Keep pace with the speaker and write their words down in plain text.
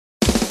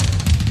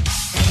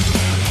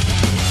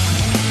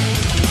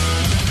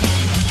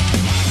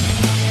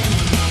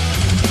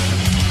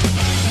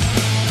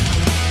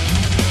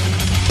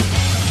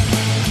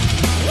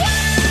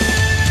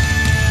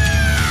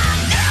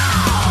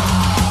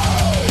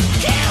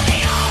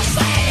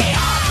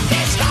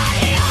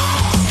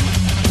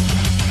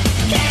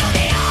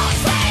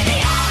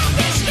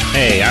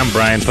I'm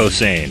Brian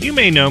Posehn. You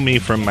may know me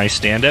from my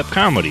stand-up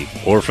comedy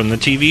or from the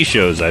TV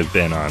shows I've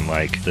been on,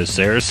 like the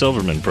Sarah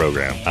Silverman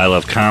program. I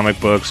love comic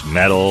books,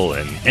 metal,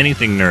 and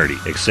anything nerdy,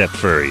 except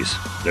furries.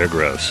 They're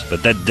gross.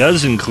 But that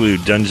does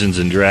include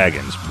Dungeons &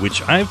 Dragons,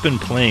 which I've been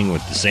playing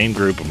with the same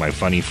group of my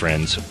funny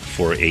friends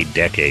for a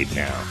decade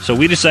now. So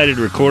we decided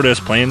to record us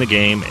playing the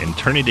game and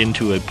turn it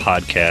into a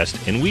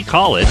podcast, and we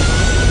call it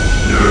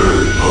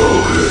Nerd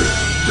Poker.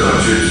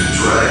 Dungeons &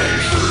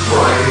 Dragons with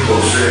Brian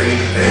Posehn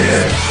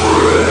and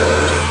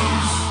friends.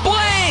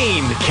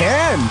 Blaine!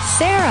 Ken!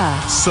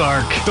 Sarah!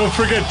 Sark! Don't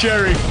forget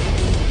Jerry!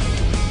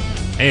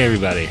 Hey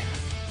everybody,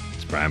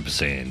 it's Brian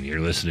Posehn. You're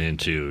listening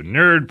to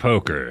Nerd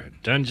Poker,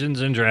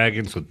 Dungeons &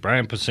 Dragons with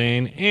Brian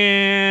Posehn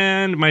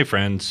and my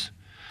friends.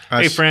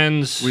 Us. Hey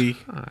friends. We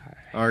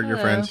are your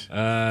friends.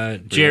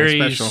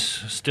 Jerry's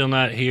special. still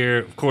not here.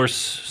 Of course,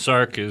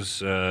 Sark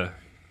is on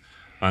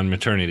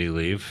maternity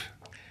leave.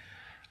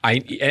 I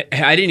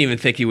didn't even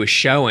think he was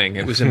showing.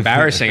 It was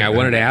embarrassing. I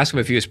wanted to ask him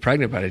if he was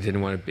pregnant, but I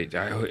didn't want to be.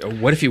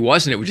 What if he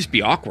wasn't? It would just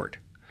be awkward.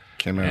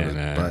 Came out of And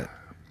his butt.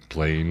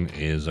 Blaine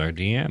is our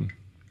DM.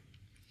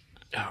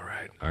 All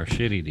right. Our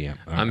shitty DM.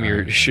 I'm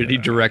your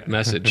shitty direct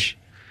message.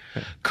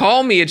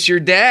 Call me. It's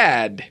your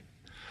dad.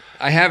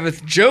 I have a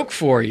joke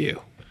for you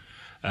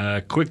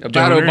Quick about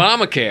donor.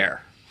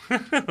 Obamacare.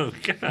 Oh,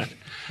 God.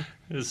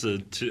 This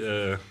is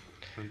a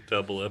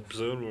double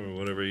episode or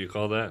whatever you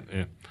call that.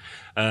 Yeah.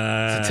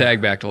 It's a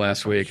tag back to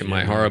last week and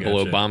my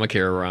horrible gotcha.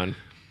 Obamacare run.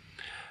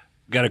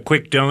 Got a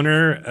quick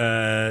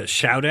donor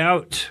shout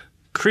out,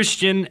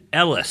 Christian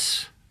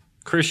Ellis.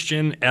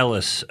 Christian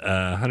Ellis,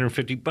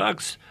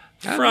 $150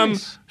 from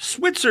nice.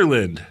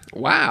 Switzerland.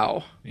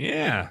 Wow.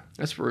 Yeah,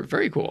 That's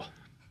very cool.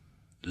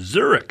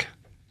 Zurich,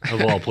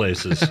 of all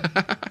places.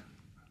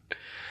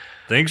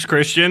 Thanks,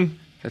 Christian.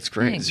 That's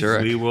great. Thanks.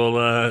 Zurich. We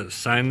will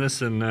sign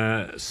this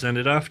and send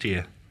it off to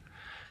you.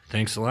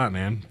 Thanks a lot,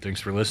 man.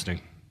 Thanks for listening.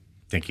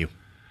 Thank you.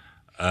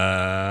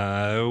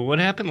 What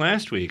happened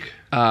last week?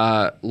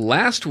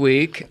 Last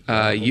week,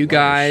 you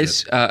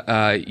guys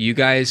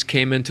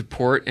came into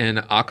port in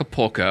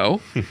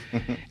Acapulco,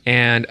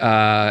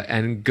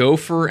 and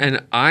Gopher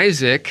and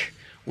Isaac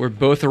were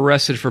both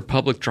arrested for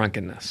public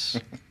drunkenness.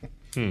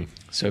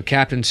 So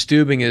Captain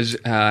Steubing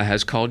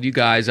has called you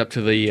guys up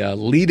to the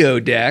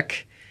Lido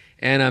deck,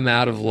 and I'm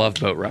out of Love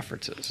Boat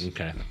references.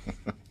 Okay.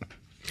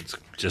 It's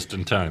just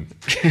in time.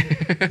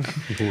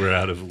 We're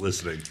out of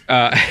listening.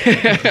 That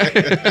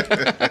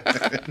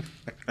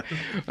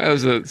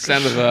was the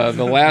sound of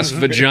the last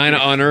vagina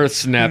on Earth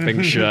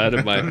snapping shut.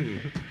 All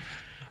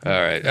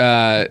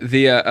right.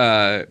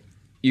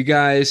 You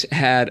guys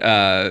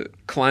had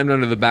climbed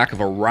under the back of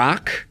a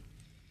rock.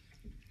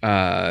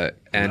 Rock.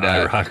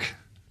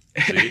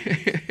 See?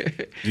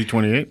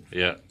 G28?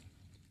 Yeah.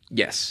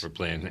 Yes. We're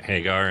playing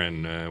Hagar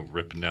and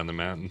ripping down the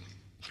mountain.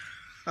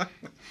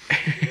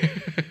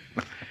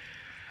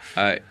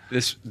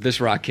 This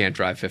rock can't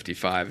drive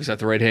 55. Is that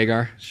the right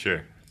Hagar?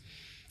 Sure.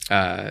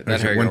 That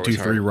There's a Hagar 1, was 2,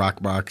 hard. 3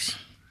 rock box.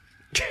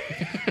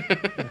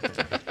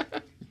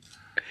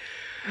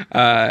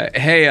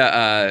 Hey,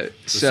 The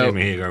so same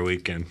Hagar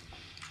weekend.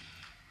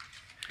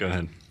 Go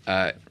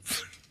ahead.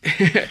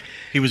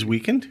 He was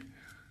weakened?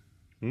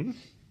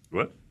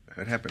 What?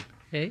 What happened?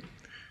 Hey.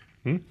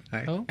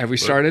 Hi. Oh. have we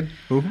started?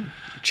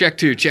 Check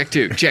two. Check.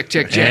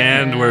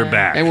 And we're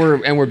back. And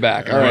we're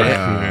back. All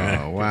right.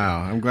 Oh,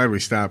 wow. I'm glad we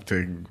stopped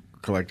to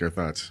collect our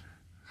thoughts.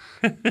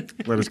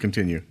 Let us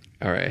continue.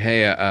 All right.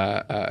 Hey,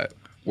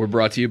 we're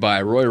brought to you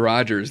by Roy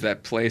Rogers,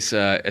 that place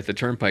at the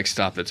Turnpike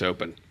stop that's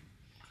open.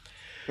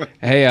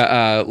 Hey,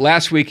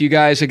 last week you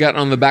guys had gotten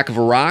on the back of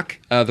a rock.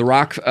 The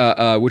rock,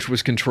 which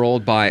was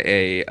controlled by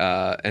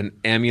an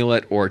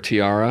amulet or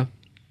tiara,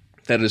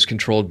 that is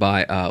controlled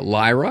by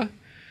Lyra.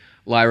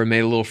 Lyra made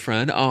a little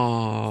friend.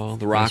 Oh,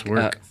 the rock. Nice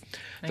work.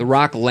 The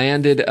rock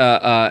landed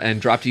and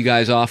dropped you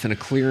guys off in a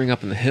clearing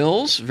up in the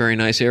hills. Very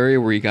nice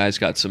area where you guys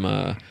got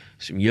some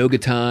yoga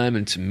time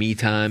and some me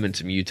time and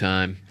some you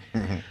time.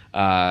 You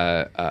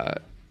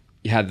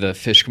had the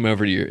fish come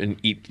over to you and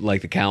eat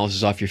like the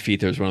calluses off your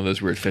feet. There was one of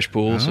those weird fish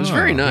pools. It was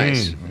very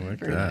nice. I like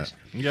Very that. nice.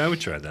 Yeah, I would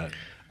try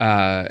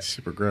that.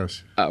 Super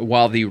gross.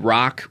 While the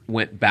rock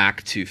went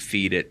back to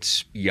feed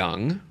its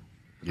young,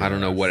 I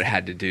don't know what it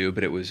had to do,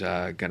 but it was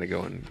going to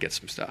go and get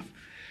some stuff.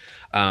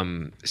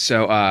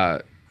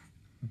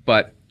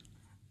 But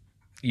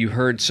you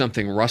heard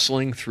something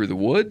rustling through the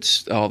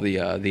woods. All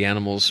the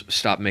animals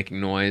stopped making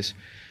noise.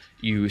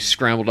 You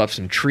scrambled up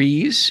some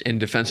trees in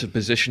defensive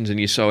positions, and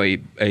you saw a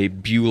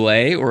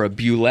bullet, or a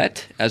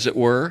bulette, as it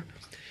were,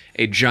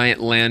 a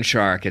giant land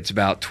shark. It's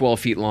about 12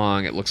 feet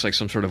long. It looks like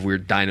some sort of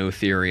weird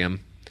dinotherium,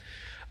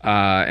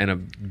 and a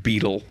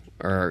beetle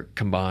are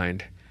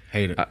combined.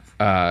 Hate it.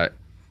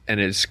 And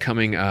it's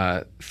coming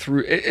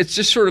through. It's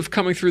just sort of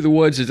coming through the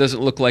woods. It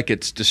doesn't look like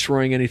it's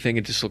destroying anything.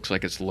 It just looks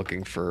like it's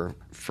looking for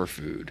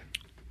food.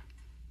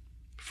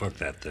 Fuck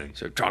that thing.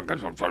 So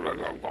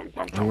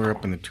And we're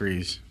up in the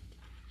trees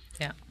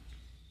Yeah.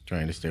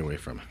 trying to stay away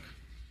from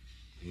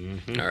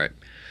it. all right.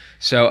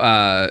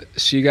 So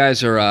you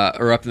guys are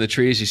up in the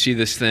trees. You see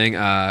this thing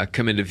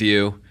come into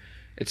view.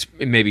 It's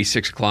maybe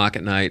 6 o'clock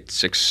at night,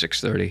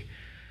 6:30.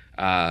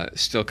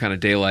 Still kind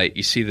of daylight.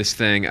 You see this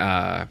thing.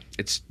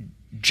 It's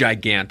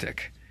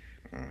gigantic,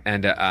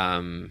 and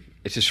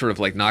it's just sort of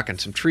like knocking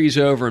some trees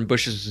over and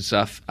bushes and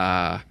stuff.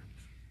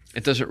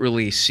 It doesn't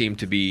really seem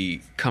to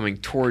be coming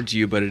towards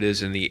you, but it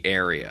is in the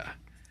area.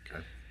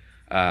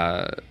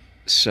 Okay.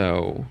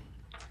 So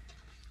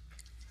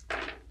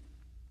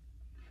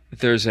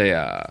there's it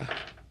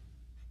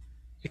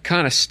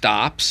kind of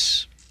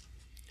stops,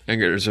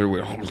 and there's a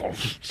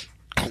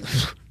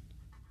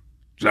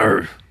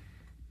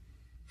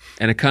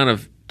and it kind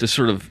of just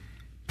sort of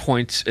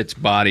points its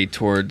body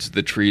towards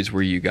the trees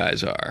where you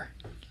guys are.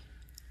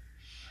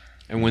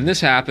 And when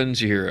this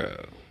happens, you hear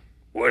a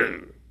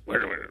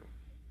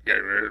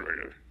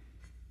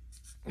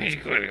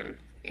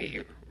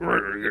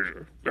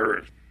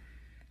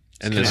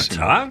and this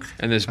talk?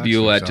 And this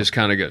Bulette just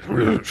kind of goes.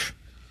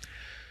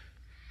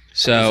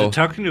 So is it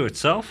talking to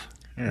itself?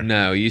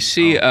 No, you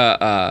see.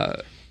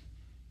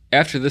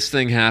 After this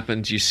thing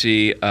happens, you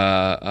see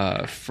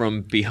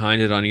from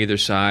behind it on either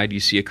side, you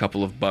see a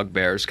couple of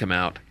bugbears come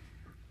out.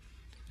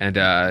 And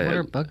what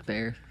are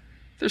bugbears?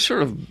 They're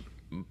sort of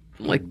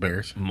like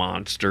bears,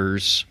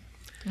 monsters.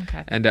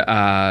 Okay. And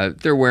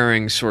they're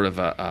wearing sort of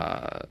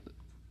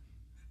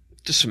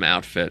just some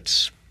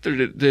outfits.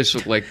 They just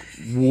look like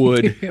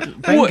wood.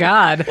 Thank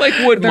God. Like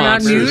wood They're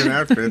not monsters. nude?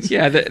 outfits.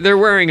 Yeah, they're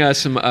wearing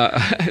some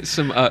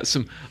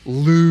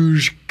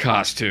luge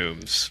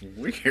costumes.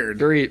 Weird.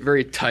 Very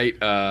very tight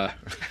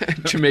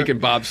Jamaican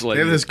bobsled.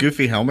 They have those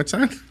goofy helmets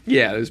on.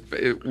 Yeah,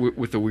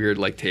 with the weird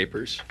like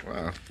tapers.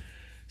 Wow.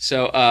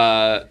 So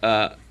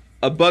a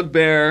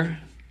bugbear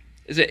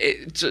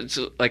it's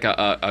like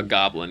a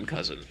goblin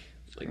cousin,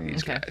 like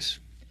these guys.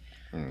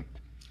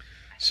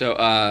 So,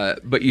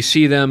 but you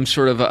see them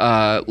sort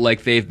of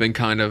like they've been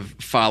kind of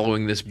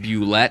following this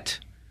Bulette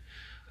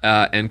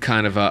and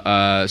kind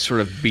of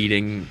sort of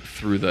beating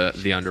through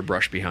the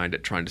underbrush behind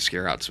it, trying to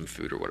scare out some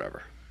food or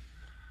whatever.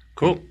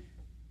 Cool.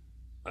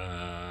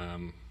 How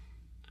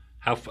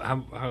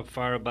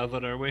far above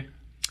it are we?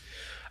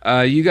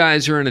 You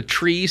guys are in a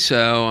tree,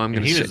 so I'm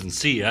going to He say... doesn't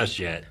see us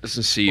yet.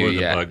 Doesn't see you or the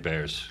yet.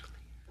 bugbears.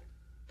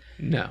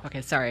 No.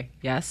 Okay, sorry.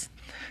 Yes?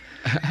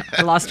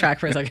 I lost track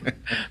for a second.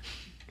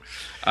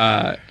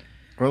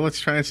 Well, let's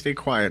try and stay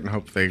quiet and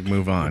hope they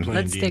move on.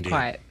 Let's stay D&D.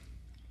 quiet.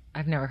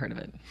 I've never heard of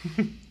it.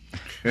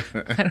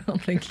 I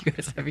don't think you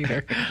guys have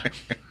either.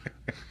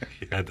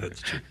 Yeah,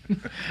 that's true.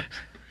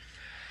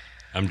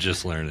 I'm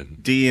just learning.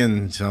 D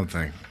and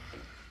something.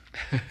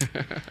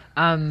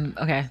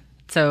 Okay,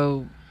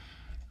 so...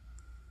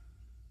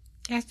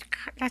 Let's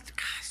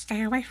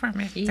stay away from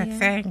it. Yeah. The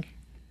thing.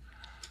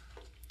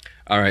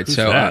 All right, Who's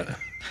so that?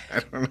 I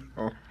don't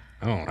know.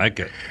 I don't like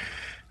it.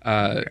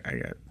 I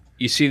got.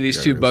 you see these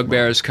Yeah, two they're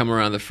bugbears come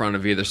around the front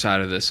of either side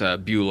of this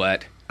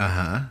Bulette,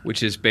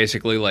 which is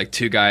basically like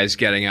two guys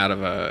getting out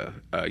of a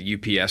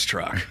UPS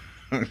truck.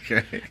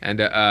 Okay. And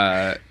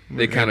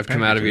they kind of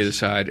come out of either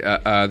side.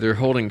 They're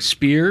holding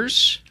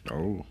spears,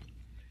 Oh.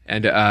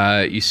 and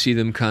you see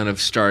them kind of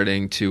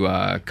starting to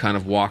kind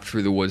of walk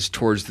through the woods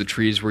towards the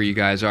trees where you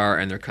guys are,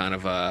 and they're kind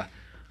of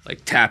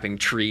like tapping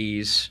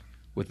trees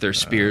with their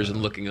spears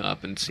and looking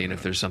up and seeing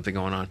if there's something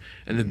going on.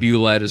 And the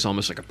Bulette is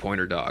almost like a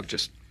pointer dog,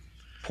 just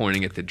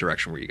pointing at the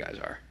direction where you guys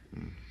are.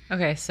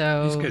 Okay,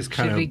 so... These guys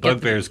kind should we of, get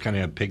bugbears kind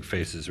of have pig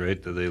faces,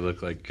 right? Do they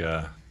look like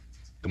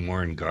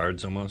Gamoran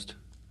guards almost?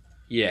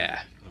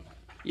 Yeah.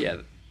 Yeah,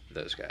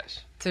 those guys.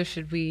 So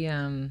should we...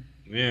 Yeah,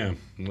 a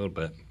little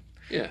bit.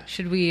 Yeah.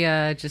 Should we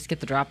just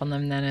get the drop on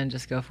them then and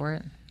just go for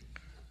it?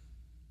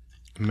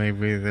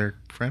 Maybe they're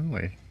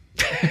friendly.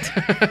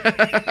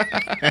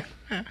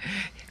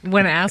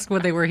 When asked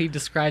what they were, he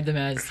described them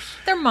as...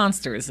 They're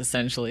monsters,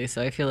 essentially,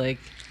 so I feel like...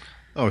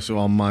 Oh, so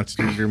all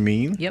monsters are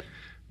mean? Yep.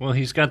 Well,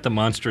 he's got the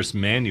monstrous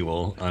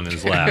manual on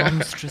his lap.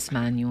 Monstrous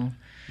manual.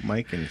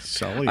 Mike and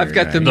Sully. I've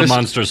got The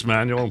monstrous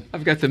manual.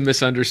 I've got the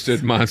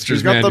misunderstood monsters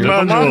He's got the manual.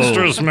 The manual.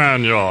 monstrous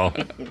manual.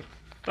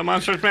 The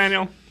monstrous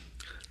manual.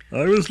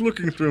 I was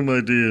looking through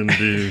my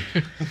D&D.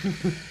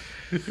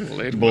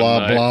 Late Blah,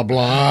 one night, blah,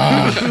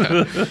 blah.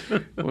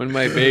 when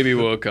my baby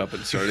woke up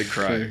and started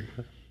crying.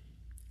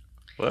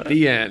 What?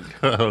 The end.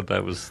 Oh,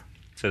 that was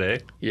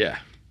today? Yeah.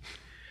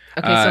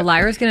 Okay, so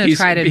Lyra's going to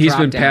try to He's drop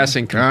been down.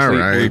 passing complete All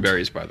right.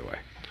 blueberries, by the way.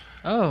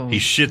 Oh. He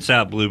shits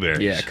out blueberries.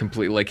 Yeah,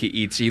 complete. Like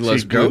he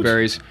loves goat?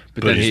 blueberries,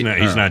 but, But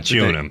then he's not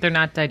chewing them. They're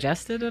not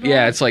digested at all?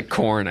 Yeah, it's like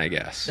corn, I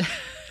guess.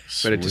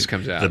 But it just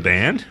comes out. The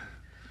band?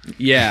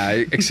 Yeah,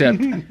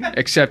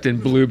 except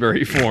in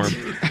blueberry form.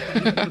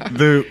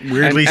 The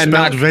weirdly And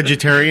spelled not-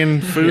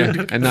 vegetarian food?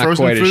 Yeah, and not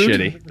frozen quite as food?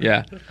 shitty.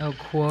 Yeah. Oh,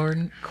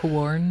 corn.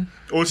 Corn.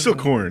 Oh, it's still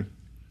corn.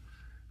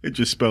 It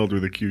just spelled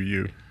with a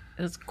QU.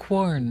 It's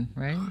corn,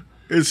 right?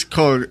 It's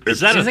called... Is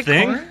that Is a it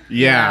thing? corn?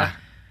 Yeah.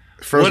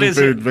 Frozen What is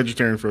food, it?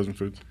 vegetarian frozen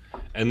foods.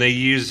 And they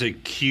use a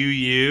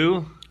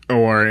QU?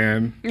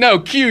 ORN. No,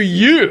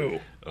 QU.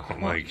 Oh,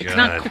 my God. It's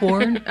not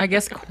corn. I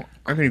guess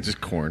I think it's just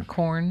corn.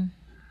 corn.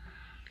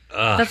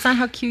 That's not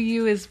how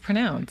QU is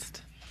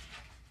pronounced.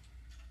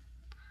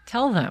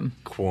 Tell them.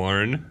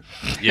 Corn.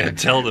 Yeah,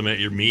 tell them at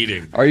your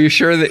meeting. Are you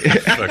sure that?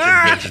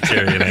 Fucking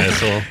vegetarian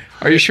asshole.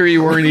 Are you sure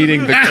you weren't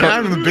eating the?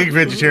 I'm a big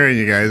vegetarian,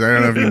 you guys. I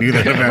don't know if you knew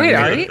that about Wait, me.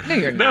 are you? No,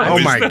 you're not. Oh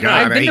my God!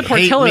 I've been to I hate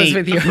Portillo's meat.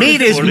 with you.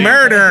 Meat is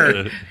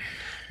murder.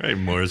 Right,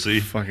 Morrissey.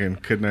 Fucking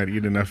could not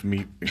eat enough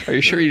meat. Are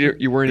you sure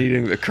you weren't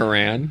eating the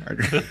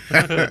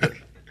Quran?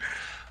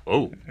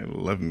 Oh, I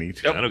love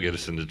meat. that'll get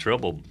us into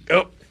trouble.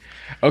 Oh.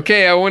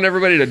 Okay, I want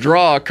everybody to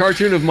draw a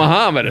cartoon of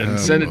Muhammad and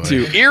send it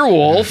to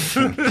Earwolf.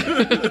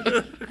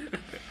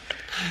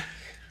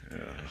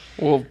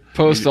 We'll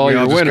post all We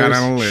your all just got winners.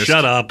 on a list.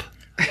 Shut up.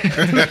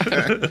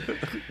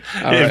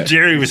 If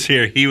Jerry was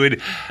here, he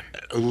would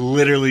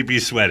literally be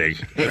sweating.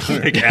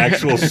 Like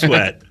actual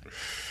sweat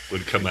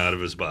would come out of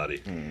his body.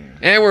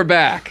 And we're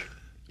back.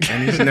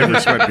 And he's never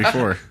sweat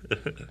before.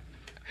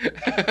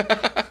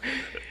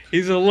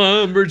 He's a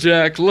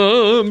lumberjack.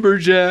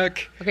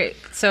 Okay,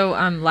 so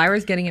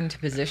Lyra's getting into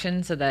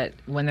position so that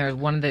when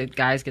one of the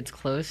guys gets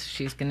close,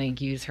 she's going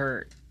to use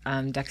her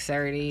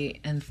dexterity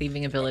and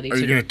thieving ability Are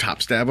you gonna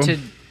top stab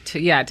him?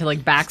 to like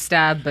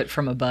backstab, but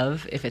from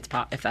above, if that's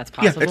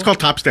possible. Yeah, it's called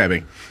top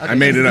stabbing. I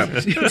made it up.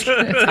 She's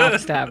gonna top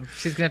stab.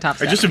 She's gonna top I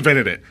stab. just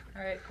invented it.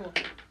 All right, cool.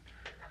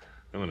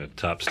 I'm gonna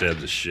top stab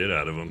the shit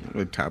out of him. I'm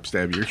gonna top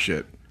stab your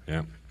shit.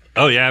 Yeah.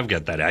 Oh yeah, I've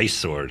got that ice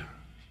sword.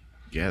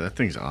 Yeah, that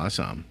thing's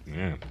awesome.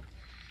 Yeah.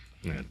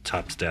 I'm gonna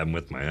top stab him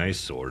with my ice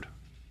sword.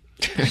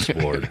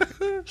 Sword.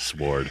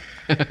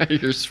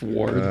 Your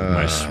sword.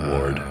 My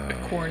sword.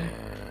 Corn.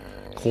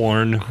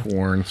 Corn.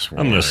 Corn sword.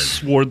 I'm gonna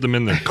sword them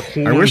in the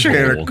corn. I wish I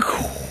had hole. a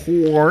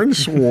corn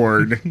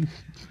sword.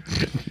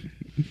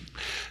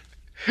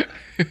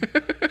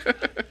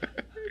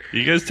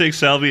 You guys take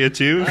salvia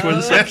too for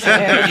the sex?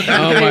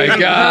 Oh my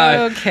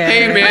God!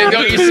 Okay. Hey man,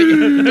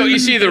 don't you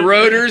see the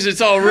rotors? It's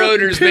all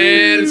rotors,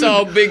 man. It's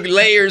all big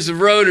layers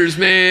of rotors,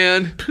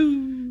 man.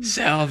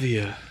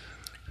 Salvia.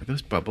 Are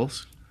those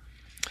bubbles?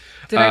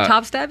 Did I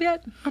top stab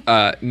yet?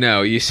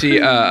 No, you see.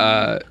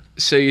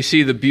 So you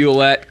see the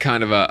Bulette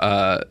kind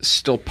of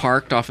still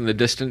parked off in the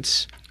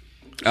distance,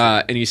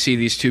 and you see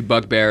these two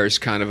bugbears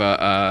kind of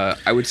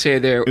I would say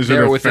they're Is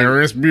it a within.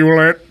 Ferris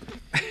Bueller?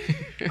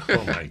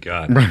 Oh my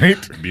god. Right?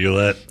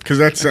 Bulette. Because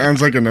that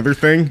sounds like another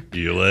thing.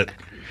 Bulette.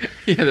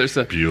 Yeah, there's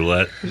a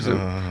Bulette.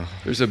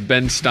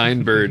 Ben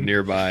Steinberg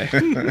nearby.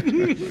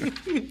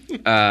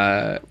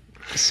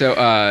 So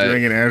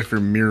Doing an ad for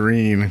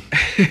Murine.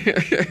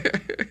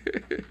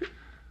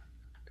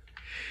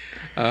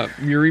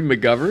 Murray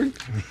McGovern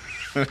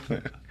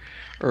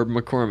or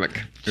McCormick.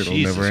 It'll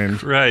Jesus never end.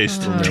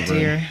 Christ. Oh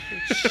dear.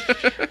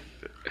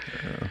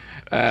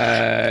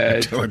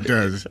 Until it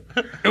does.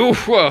 Oh,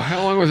 whoa!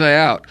 How long was I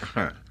out?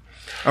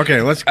 Okay,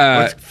 let's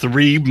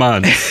 3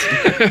 months.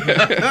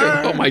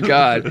 Oh my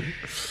God!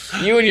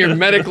 You and your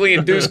medically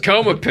induced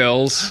coma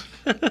pills.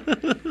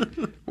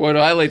 What do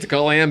I like to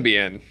call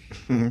Ambien?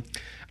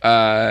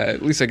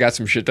 At least I got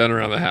some shit done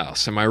around the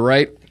house. Am I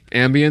right?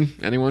 Ambien?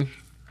 Anyone?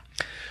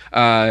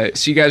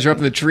 So you guys are up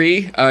in the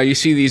tree. You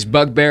see these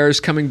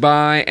bugbears coming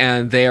by,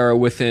 and they are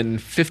within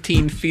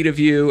 15 feet of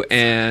you.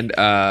 And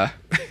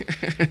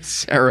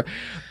Sarah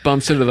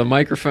bumps into the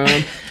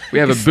microphone. We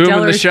have a boom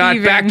in the Stellar shot.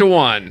 thieving. Back to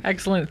one.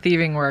 Excellent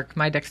thieving work.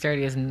 My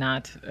dexterity is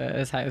not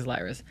as high as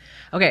Lyra's.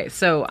 Okay,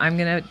 so I'm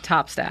gonna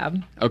top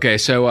stab. Okay,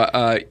 so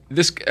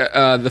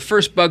the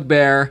first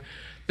bugbear,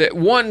 that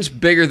one's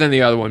bigger than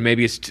the other one.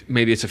 Maybe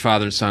it's a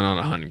father and son on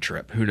a hunting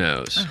trip. Who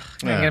knows?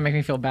 You're gonna make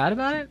me feel bad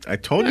about it. I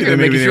told I'm you gonna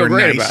that make maybe you they feel were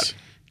great nice.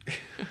 about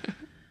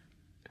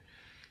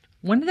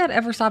When did that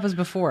ever stop us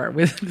before?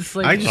 With this,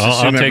 like, I just I'll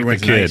assume take the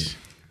everyone's kid.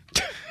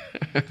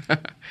 nice.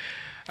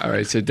 All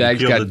right, so Dag's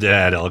Kill got the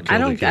dad. I'll kill I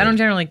the don't. kid. I don't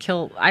generally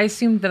kill. I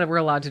assume that we're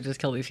allowed to just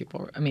kill these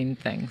people. I mean,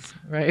 things,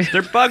 right?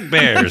 They're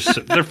bugbears.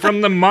 They're from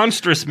the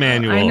Monstrous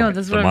Manual. I know.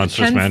 This is the what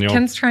Monstrous Ken's, Manual.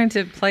 Ken's trying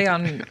to play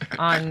on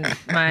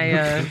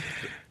my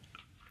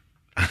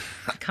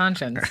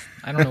conscience.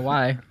 I don't know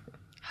why.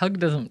 Hug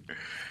doesn't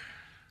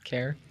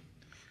care.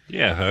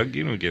 Yeah, Hug.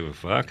 You don't give a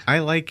fuck. I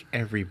like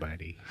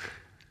everybody.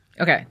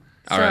 Okay.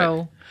 All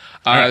So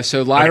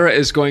So Lyra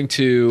is going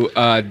to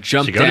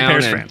jump She got a down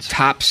pair's and friends.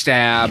 top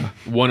stab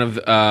one of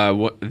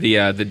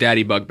the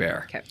daddy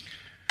bugbear. okay.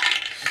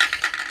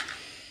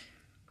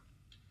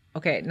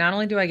 Okay. Not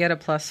only do I get a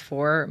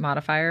 +4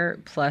 modifier,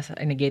 plus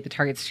I negate the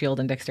target's shield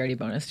and dexterity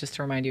bonus. Just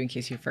to remind you, in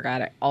case you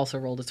forgot, I also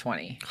rolled a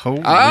 20.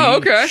 Holy Oh,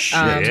 okay.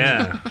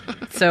 Yeah.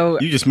 So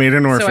You just made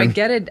an orphan. So I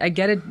get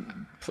a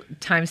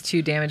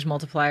 ×2 damage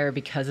multiplier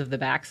because of the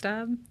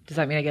backstab. Does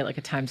that mean I get like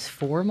a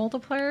 ×4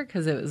 multiplier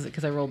because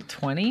I rolled a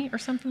 20 or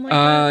something like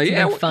that?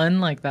 yeah, Something fun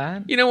like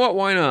that. You know what?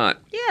 Why not?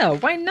 Yeah,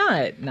 why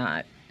not?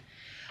 Not.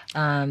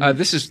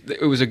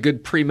 It was a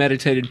good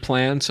premeditated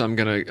plan, so I'm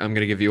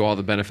gonna give you all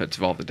the benefits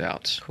of all the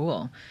doubts.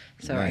 Cool.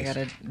 So Nice. I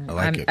gotta. I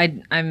like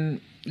it.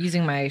 I'm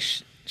using my.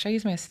 Should I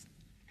use my?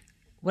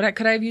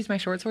 Could I have used my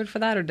short sword for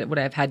that, or would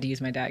I have had to use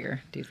my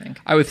dagger? Do you think?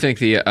 I would think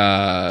the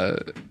I'm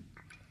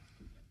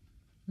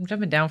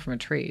jumping down from a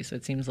tree, so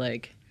it seems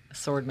like a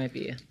sword might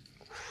be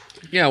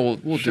we'll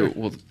let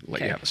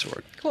Okay. you have a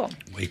sword. cool.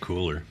 Way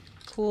cooler.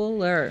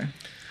 Cooler.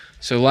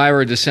 So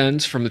Lyra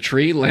descends from the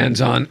tree,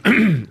 lands on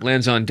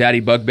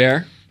Daddy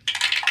Bugbear.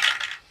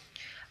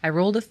 I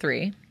rolled a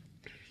 3.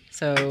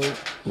 So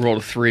Rolled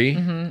a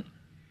 3,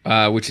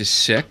 which is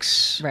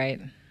 6. right.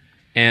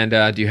 And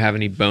do you have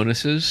any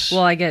bonuses?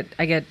 Well, I get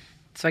a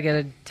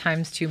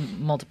 ×2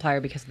 multiplier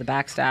because of the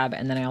backstab,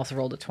 and then I also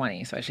rolled a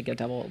 20, so I should get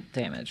double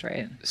damage,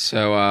 right?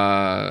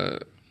 So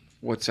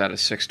what's that? A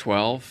 6,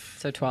 12?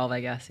 So 12, I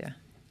guess. Yeah.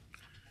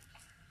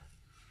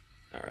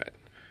 All right.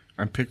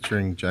 I'm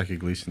picturing Jackie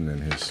Gleason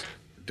and his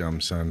dumb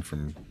son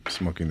from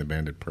Smoking the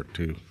Bandit Part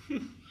 2.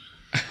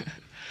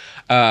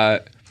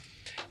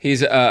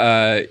 He's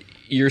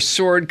your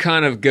sword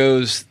kind of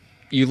goes.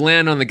 You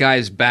land on the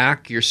guy's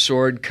back. Your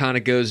sword kind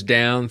of goes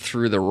down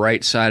through the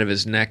right side of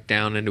his neck,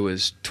 down into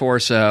his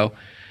torso,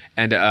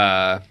 and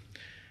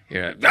he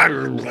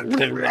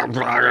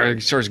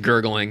starts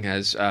gurgling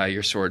as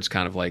your sword's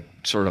kind of like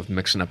sort of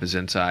mixing up his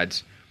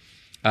insides.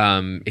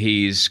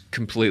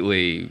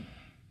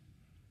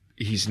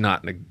 He's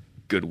not in a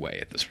good way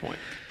at this point.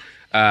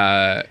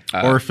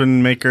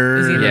 Orphan Maker.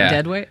 Is he in yeah. a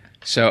dead weight?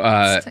 So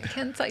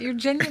Ken, you're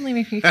genuinely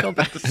making me feel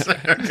bad.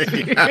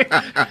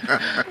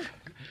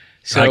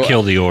 I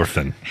killed the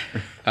orphan.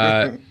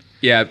 yeah.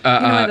 You know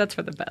what? That's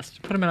for the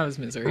best. Put him out of his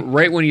misery.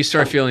 Right when you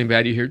start feeling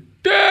bad, you hear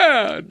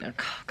Dad. Oh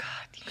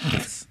God.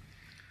 Yes.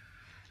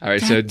 All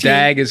right, so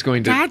Dag is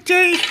going to.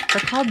 Daddy.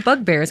 They're called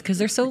bugbears because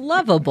they're so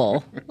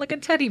lovable, like a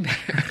teddy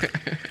bear.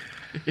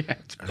 Yeah,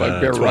 it's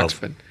Bugbear 12.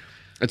 Ruxpin.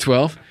 A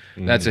 12.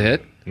 That's a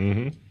hit.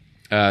 Mm-hmm.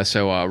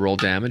 So roll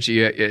damage.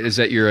 Is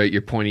that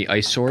your pointy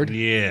ice sword?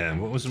 Yeah.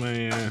 What was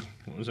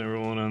I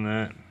rolling on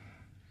that?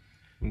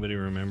 Anybody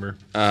remember?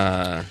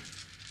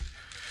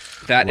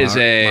 That is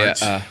a.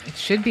 It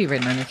should be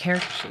written on your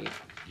character sheet.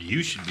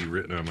 You should be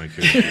written on my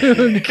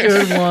character.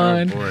 Good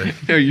one. Boy.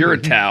 No, you're a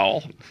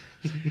towel.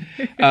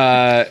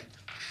 I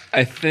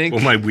think. Will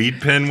my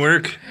weed pen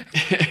work?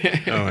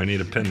 Oh, I need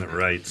a pen that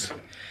writes.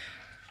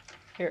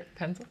 Here,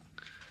 pencil.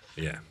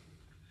 Yeah.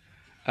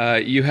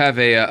 You have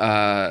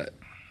a.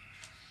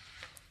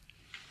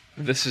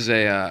 This is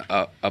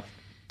a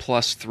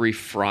 +3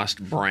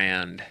 frost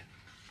brand.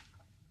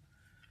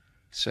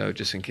 So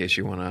just in case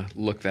you want to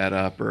look that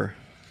up or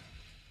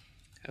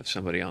have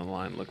somebody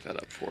online look that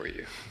up for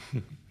you.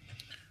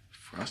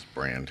 Frost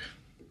brand.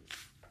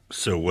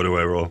 So what do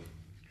I roll?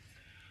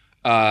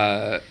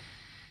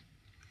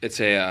 It's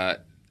a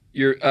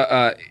you're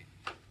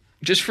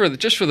just for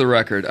the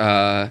record.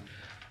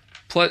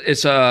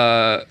 It's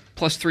a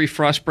 +3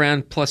 frost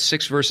brand,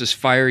 +6 versus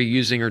fire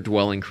using or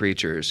dwelling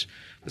creatures.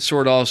 The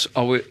sword also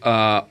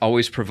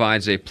always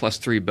provides a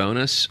 +3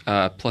 bonus.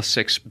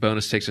 +6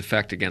 bonus takes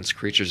effect against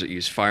creatures that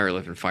use fire or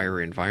live in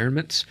fiery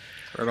environments.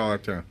 Write all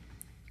that down.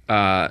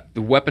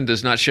 The weapon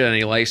does not shed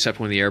any light except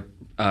when the air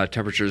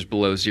temperature is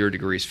below 0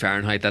 degrees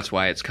Fahrenheit. That's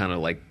why it's kind of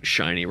like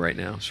shiny right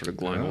now, sort of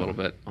glowing a little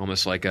bit,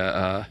 almost like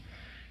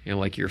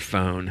like your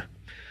phone.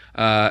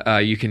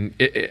 You can.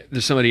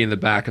 There's somebody in the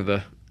back of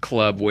the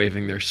club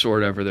waving their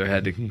sword over their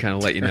head to kind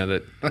of let you know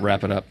that.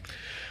 Wrap it up.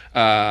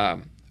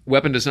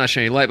 Weapon does not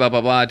shed any light. Blah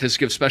blah blah. It does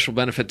give special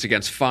benefits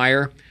against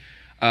fire.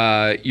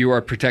 You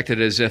are protected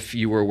as if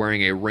you were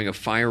wearing a ring of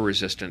fire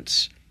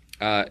resistance.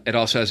 It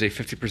also has a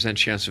 50%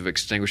 chance of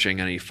extinguishing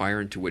any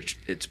fire into which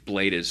its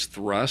blade is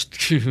thrust.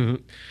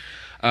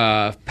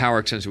 Power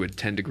extends to a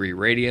 10-degree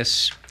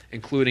radius,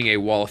 including a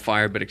wall of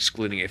fire, but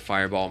excluding a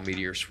fireball,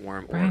 meteor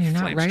swarm, or Brian, you're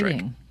flame not strike.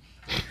 writing.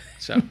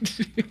 So,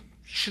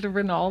 You should have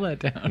written all that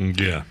down.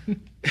 Yeah.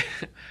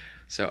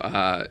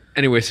 so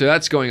anyway, so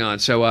that's going on.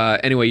 So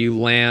anyway, you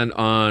land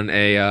on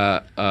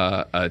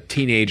a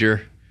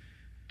teenager,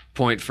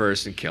 point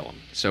first, and kill him.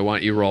 So why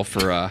don't you roll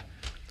some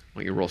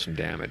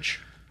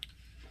damage?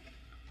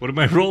 What am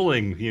I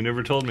rolling? You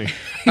never told me.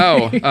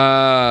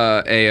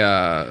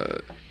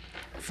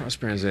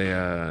 Frostbrand's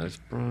a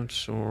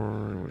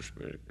broadsword.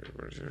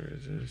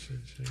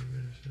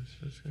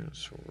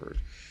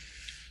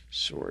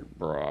 Sword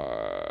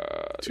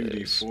broad.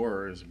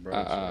 2d4 is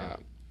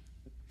broadsword.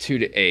 2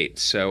 to 8.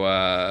 So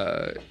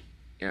how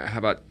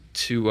about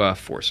 2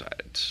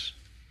 4-sided?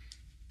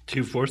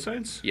 2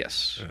 4-sides?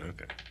 Yes. Oh,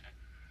 okay.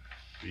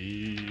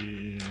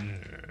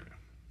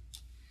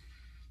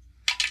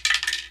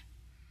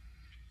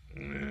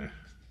 Yeah.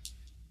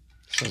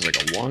 Sounds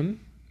like a 1.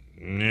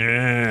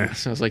 Nah.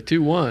 Sounds like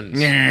 2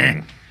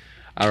 1s.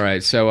 All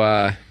right,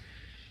 so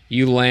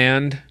you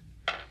land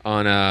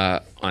on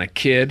a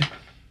kid.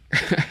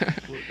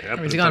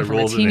 He's gone from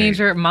a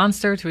teenager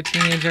monster to a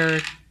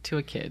teenager to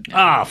a kid.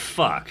 Ah,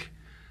 fuck.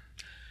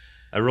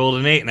 I rolled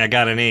an 8 and I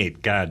got an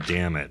 8. God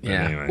damn it. But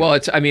Yeah. Anyway. Well, when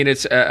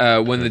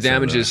the That's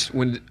damage so, is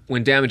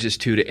when damage is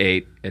 2 to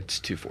 8, it's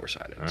 2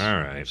 4-sided. All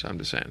right. So I'm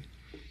just saying.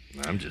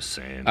 I'm just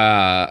saying.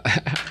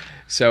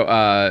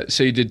 So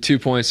you did 2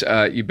 points.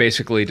 You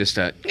basically just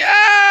my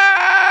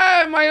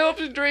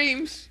hopes and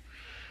dreams.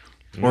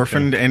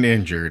 Orphaned and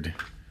injured.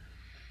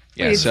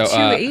 Yeah. Wait, so it's 2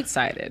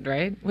 8-sided,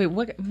 right? Wait,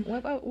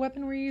 what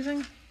weapon were you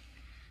using?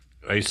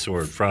 Ice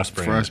sword,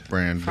 frostbrand. Frost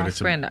brand, but Frost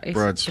it's a brand.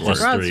 broadsword. It's a Plus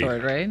 3.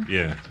 broadsword, right?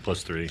 Yeah,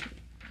 +3.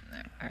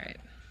 All right.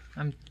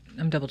 I'm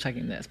I'm double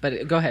checking this,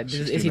 but go ahead.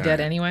 Is he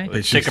dead anyway?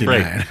 Page Take a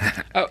break.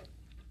 69. Oh,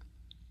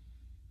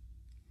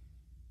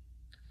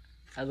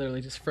 I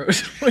literally just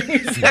froze. When he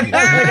said that.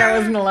 Like I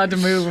wasn't allowed to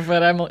move,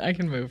 but I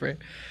can move, right?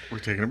 We're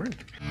taking a break.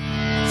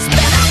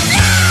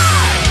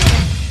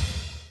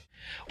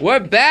 we're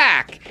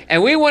back,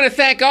 and we want to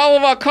thank all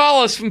of our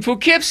callers from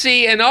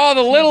Poughkeepsie and all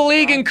the Little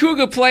League and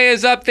Cougar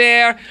players up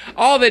there,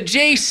 all the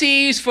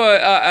JCs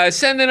for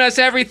sending us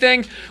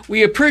everything.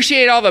 We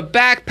appreciate all the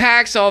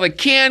backpacks, all the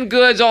canned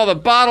goods, all the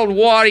bottled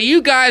water.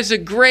 You guys are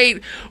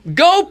great.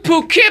 Go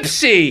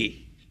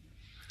Poughkeepsie!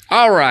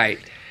 All right.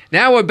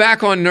 Now we're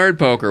back on Nerd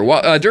Poker.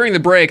 Well, during the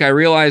break, I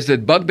realized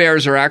that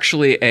Bugbears are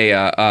actually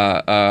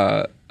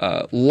a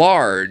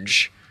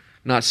large,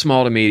 not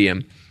small to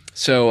medium.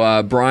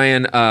 So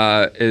Brian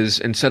is,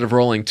 instead of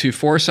rolling 2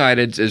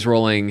 4-sided, is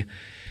rolling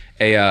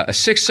a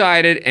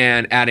 6-sided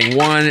and adding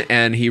 1,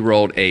 and he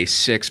rolled a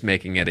 6,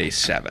 making it a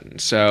 7.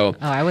 So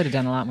I would have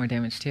done a lot more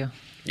damage too.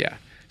 yeah.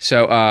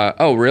 So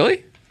oh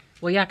really?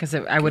 Well, yeah, because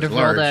I would have It's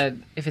rolled large.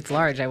 if it's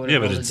large, I would Yeah,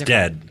 have but rolled it's a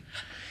different. dead.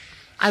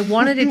 I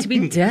wanted it to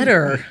be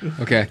deader.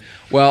 Okay.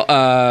 Well,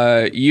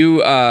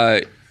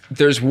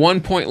 there's 1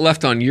 point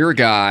left on your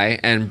guy,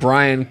 and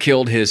Brian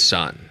killed his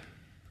son.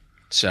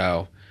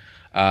 So.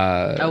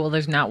 Oh, well,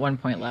 there's not 1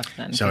 point left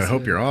then. So I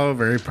hope you're all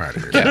very proud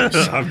of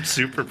yourselves. I'm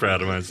super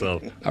proud of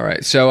myself. All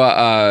right.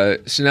 So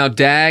now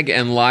Dag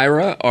and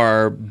Lyra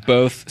are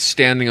both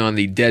standing on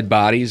the dead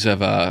bodies of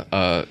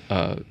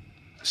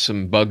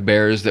some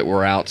bugbears that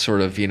were out, sort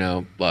of,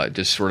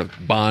 just sort of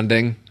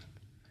bonding,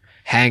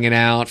 hanging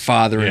out,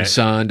 father and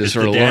son, to Is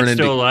sort the of dad learning.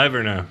 still alive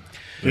or no?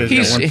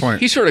 He's got 1 point.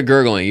 He's sort of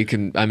gurgling. You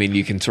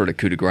can sort of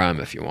coup de grace him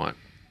if you want.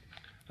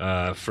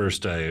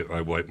 First,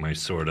 I wipe my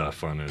sword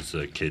off on his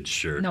kid's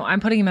shirt. No, I'm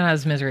putting him out of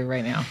his misery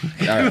right now.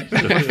 All right.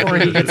 Before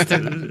he gets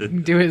to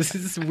do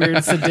his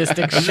weird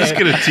sadistic I'm shit. just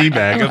gonna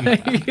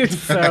teabag him.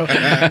 So,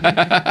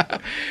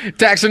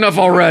 Tax enough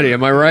already.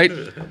 Am I right?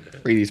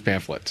 Read these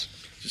pamphlets.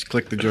 Just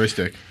click the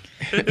joystick.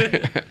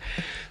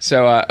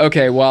 So,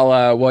 okay,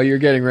 while you're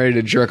getting ready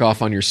to jerk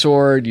off on your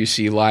sword, you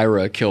see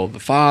Lyra kill the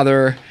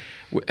father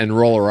and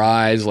roll her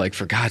eyes like,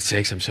 for God's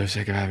sakes, I'm so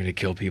sick of having to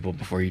kill people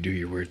before you do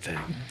your weird thing.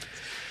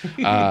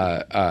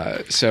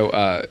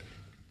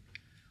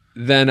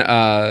 Then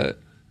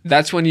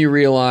that's when you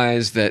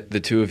realize that the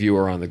two of you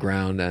are on the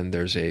ground and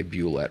there's a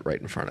Bulette right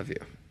in front of you.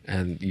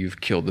 And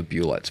you've killed the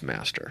Bulette's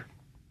master.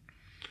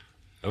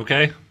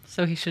 Okay.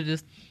 so he should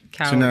just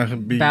So now he'll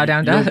bow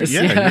down to you'll- us.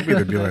 Yeah, you'll be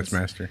the Bulette's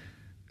master.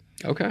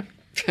 Okay.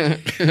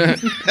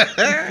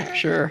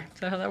 Sure. Is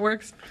that how that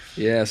works?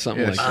 Yeah,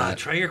 something Yes. like that.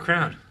 Try your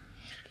crown.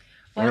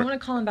 Well, I don't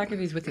want to call him back if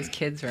he's with his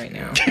kids right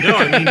now. No,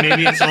 I mean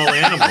maybe it's all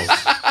animals.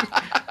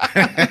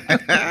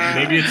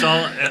 Maybe it's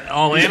all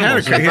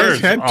animals. he has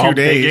Birds, had all 2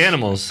 big days.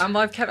 animals.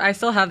 I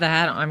still have the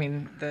hat on. I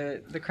mean,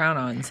 the crown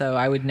on, so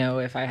I would know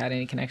if I had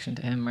any connection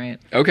to him, right?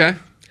 Okay.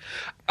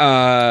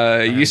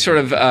 You sort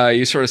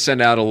of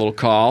send out a little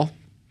call.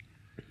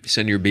 You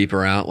send your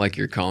beeper out like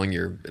you're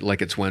calling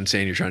like it's Wednesday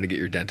and you're trying to get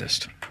your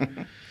dentist.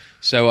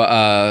 So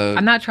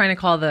I'm not trying to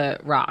call the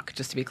rock,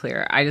 just to be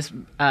clear. I just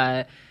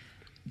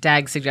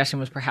Dag's suggestion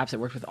was perhaps it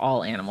worked with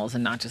all animals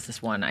and not just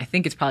this one. I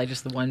think it's probably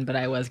just the one, but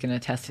I was going to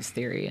test his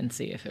theory and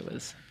see if it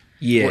was.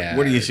 yeah.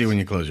 What do you see when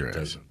you close your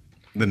eyes?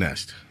 The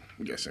nest,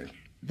 I'm guessing.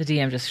 The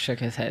DM just shook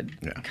his head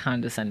Yeah.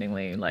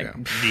 condescendingly, like, Yeah.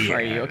 "Pff,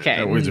 "Are you okay?"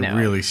 That was no.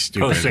 really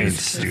stupid. Poseidon's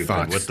stupid.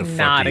 Thoughts. What the fuck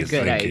Not are a you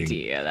good thinking?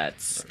 idea.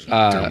 That's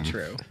can't be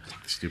true.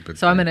 Stupid.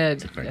 So I'm thing gonna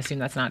to think. assume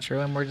that's not true,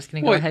 and we're just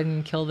gonna go What? ahead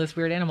and kill this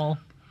weird animal.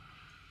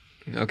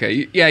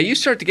 Okay. You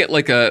start to get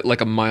like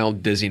a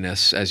mild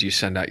dizziness as you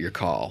send out your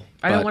call.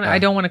 I don't But, want. I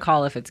don't want to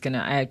call if it's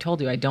gonna. I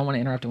told you I don't want to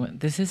interrupt him.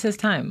 This is his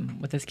time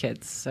with his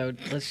kids, so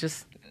let's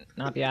just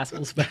not be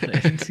assholes about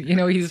it.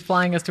 He's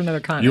flying us to another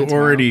You continent.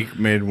 tomorrow. already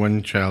made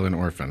one child an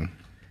orphan.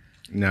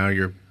 Now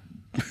you're.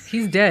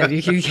 He's dead.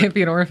 He can't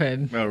be an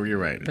orphan. Oh, you're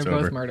right. It's They're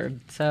both over. murdered.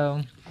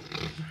 So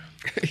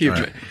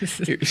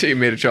so you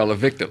made a child a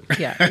victim.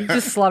 yeah, he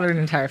just slaughtered an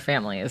entire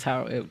family. Is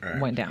how it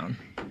went down.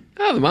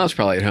 Oh, the mom's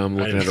probably at home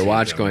looking didn't at her see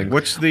watch it going,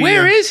 What's the?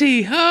 "Where is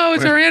he? Oh,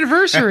 it's our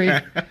anniversary."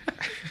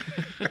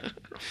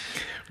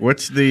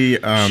 What's the?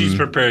 She's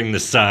preparing the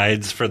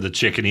sides for the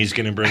chicken he's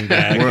going to bring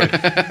back.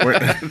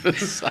 what,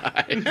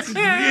 Sides.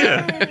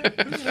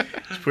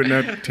 He's putting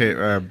out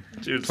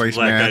Dude, some placemats.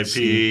 black eyed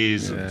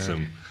peas and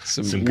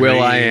some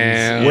Will I greens.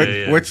 Am. What, Yeah,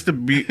 yeah. What's the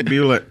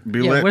Bulette?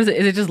 Yeah, what is it?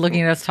 Is it just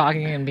looking at us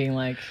talking and being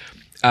like,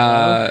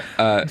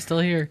 I'm still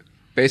here?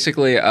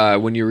 Basically,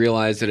 when you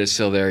realize that it's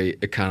still there,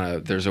 it kind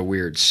of there's a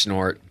weird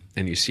snort,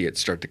 and you see it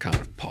start to kind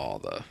of paw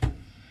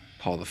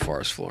the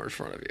forest floor in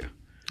front of you.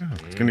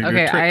 It's gonna do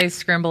Okay, a trick. I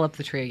scramble up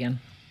the tree again.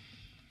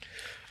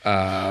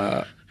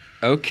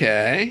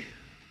 Okay,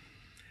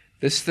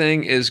 this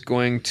thing is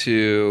going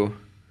to.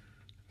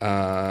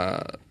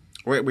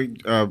 Wait,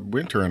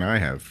 Winter and I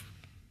have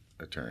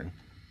a turn.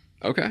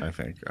 Okay. I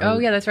think. Oh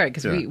yeah, that's right.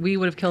 Because Yeah. we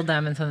would have killed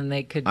them, and so then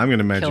they could. I'm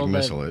gonna magic kill the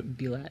missile it.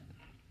 Bulette.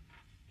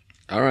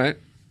 All right.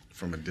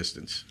 From a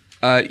distance.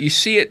 You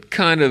see it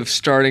kind of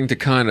starting to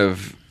kind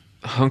of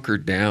hunker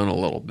down a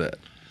little bit.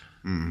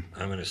 I'm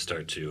going to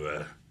start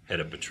to head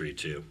up a tree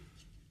too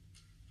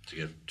to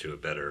get to a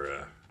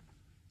better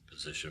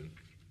position.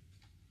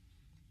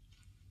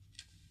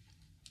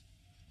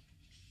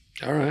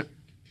 All right.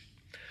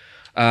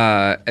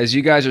 As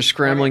you guys are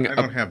scrambling, I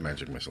don't have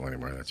magic missile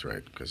anymore. That's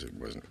right, because it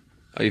wasn't.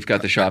 oh, you've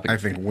got the shopping. I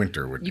think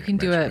Winter would. You can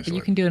do it, but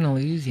you can do an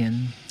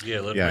illusion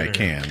Yeah, let Yeah, I Winter,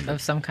 can.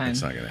 of some kind.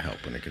 It's not going to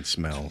help when it can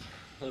smell.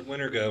 Let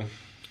Winter go.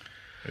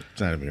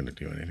 It's not even going to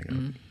do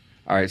anything.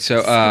 All right,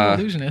 so An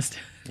illusionist.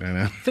 I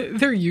know.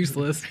 They're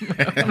useless.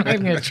 I'm not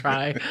even gonna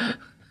try.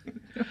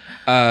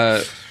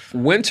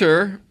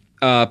 Winter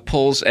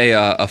pulls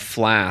a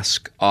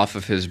flask off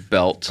of his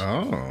belt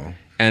Oh.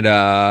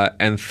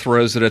 and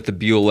throws it at the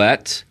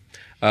Bulette.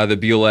 The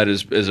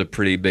Bulette is a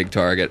pretty big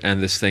target,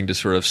 and this thing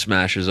just sort of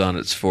smashes on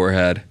its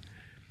forehead,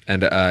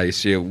 and you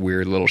see a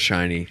weird little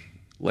shiny,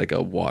 like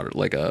a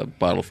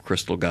bottle of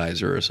Crystal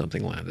Geyser or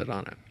something landed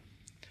on it.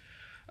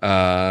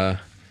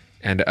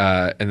 And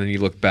then you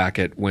look back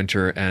at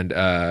Winter,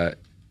 and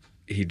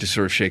he just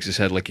sort of shakes his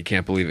head like he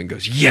can't believe it and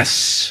goes,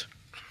 "Yes!"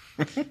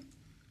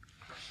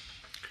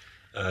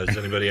 Does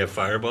anybody have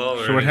Fireball?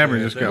 Or So what happened?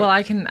 anything Just like go. Well,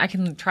 I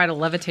can try to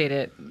levitate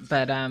it,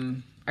 but I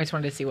just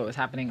wanted to see what was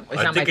happening.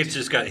 It's I not think my it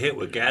just got hit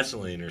with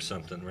gasoline or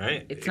something,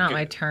 right? it's It not got-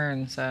 my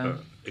turn, so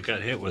It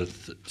got hit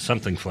with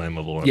something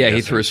flammable. I'm Yeah, he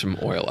guessing. threw some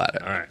oil at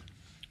it. All right.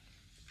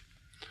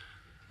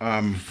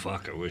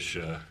 Fuck! I wish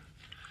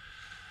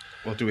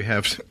Well, do we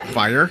have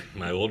fire?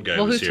 my old guy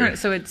well, was whose here.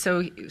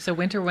 turn? So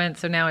Winter went.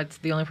 So now it's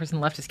the only person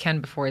left is Ken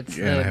before it's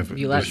Yeah, I the have.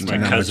 Violette's There's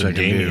turn. not much cousin I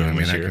can do. Damien I mean,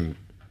 was I here. can.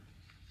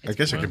 I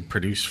guess I can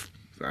produce.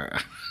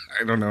 I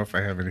don't know if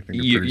I have anything.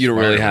 To You produce don't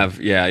really fire. have,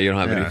 you don't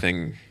have Yeah. anything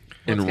Well,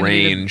 in it's gonna be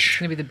range. It's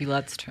gonna be the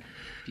Violette's turn.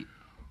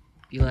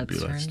 Violette's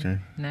Violette's turn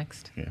turn.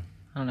 next. Yeah,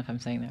 I don't know if I'm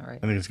saying that right.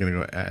 I think it's gonna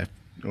go.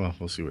 Well,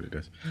 we'll see what it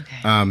does.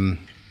 Okay.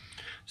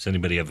 Does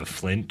anybody have a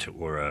flint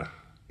or a?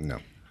 No.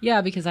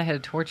 Yeah, because I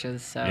had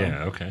torches. So.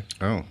 Yeah. Okay.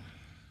 Oh.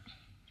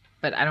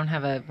 But I don't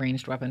have a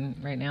ranged weapon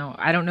right now.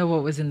 I don't know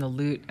what was in the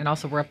loot, and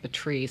also we're up a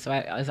tree, so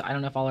I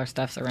don't know if all our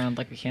stuff's around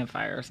like a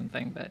campfire or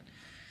something. But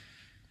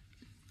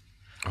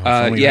Oh, if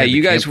only we yeah, had the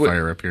you guys would.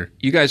 campfire up here.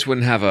 You guys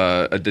wouldn't have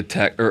a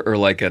detect or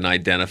like an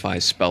identify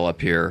spell up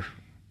here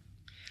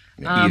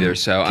either.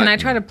 So can I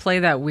try to play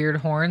that weird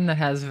horn that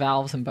has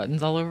valves and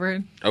buttons all over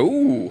it?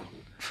 Oh,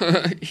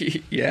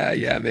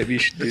 yeah. Maybe you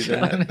should do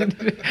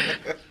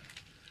that.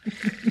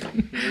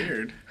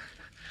 Weird.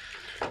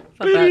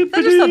 I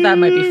just thought that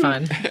might be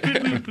fun.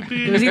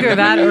 It was either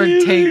that or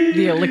take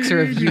the elixir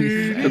of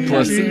youth.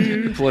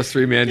 The plus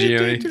 3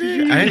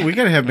 Mangione. We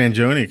gotta have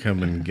Mangione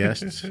come and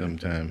guest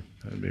sometime.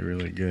 That'd be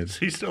really good. Is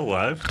he still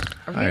alive?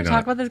 Are we I going to don't-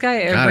 talk about this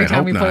guy God, every I time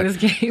hope we play not. this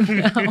game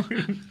now?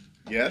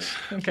 Yes.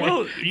 Okay.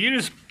 Well, you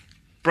just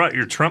brought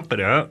your trumpet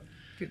out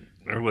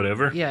or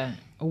whatever. Yeah.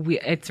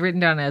 It's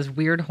written down as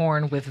weird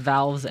horn with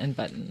valves and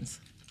buttons.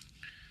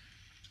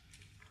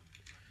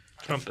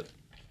 Trumpet.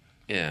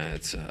 Yeah,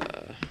 it's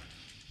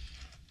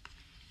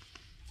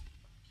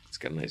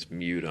got a nice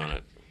mute on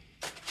it.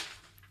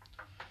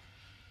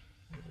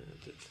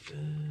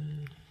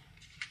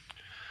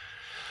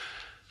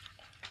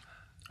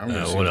 I'm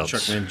gonna see what if else?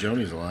 Chuck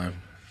Mangione's alive.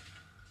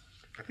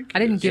 I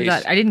didn't give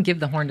Yes. that. I didn't give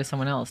the horn to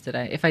someone else, did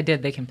I? If I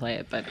did, they can play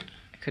it, but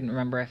I couldn't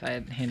remember if I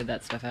had handed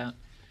that stuff out.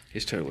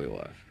 He's totally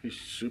alive. He's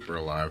super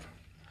alive.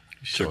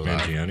 Chuck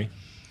alive. Mangione.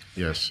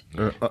 Yes.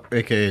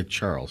 AKA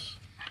Charles.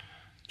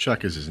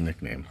 Chuck is his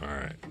nickname. All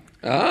right.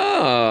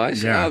 Oh, I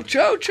see. Yeah. Oh,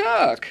 Joe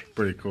Chuck.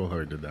 Pretty cool how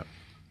he did that.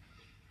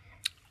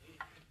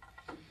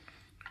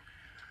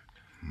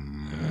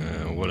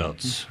 What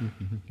else?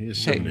 He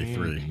is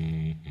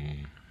 73.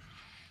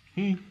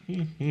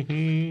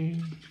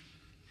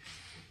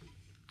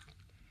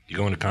 You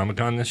going to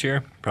Comic-Con this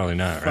year? Probably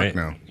not, Fuck right?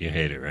 no. You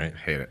hate it, right?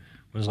 Hate it.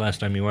 When was the last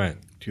time you went?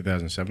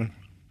 2007.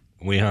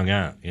 We hung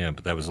out. Yeah,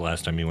 but that was the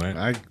last time you went.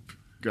 I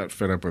got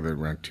fed up with it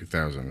around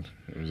 2000.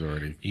 It was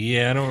already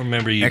Yeah, I don't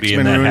remember you X-Men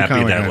being that ruined happy that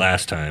Comic-Con.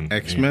 last time.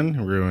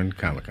 X-Men ruined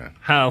Comic-Con.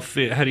 How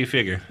do you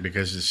figure?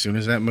 Because as soon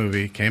as that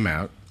movie came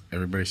out,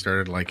 everybody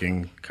started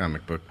liking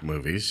comic book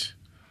movies,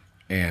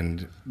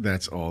 and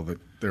that's all that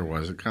there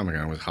was at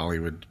Comic-Con was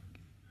Hollywood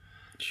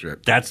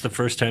shit. That's the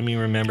first time you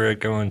remember it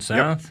going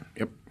south?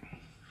 Yep.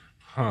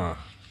 Yeah,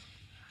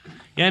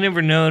 I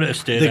never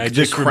noticed it. The I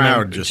just crowd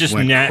remember, just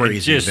went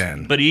crazy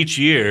then. But each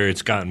year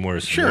it's gotten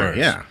worse and Sure, worse.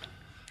 yeah.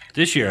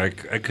 This year I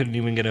couldn't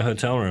even get a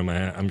hotel room.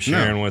 I'm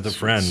sharing with a it's-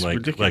 friend it's like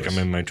ridiculous. I'm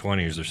in my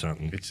 20s or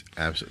something. It's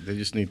absolute. They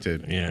just need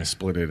to Yeah.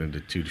 split it into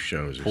two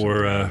shows or Poor,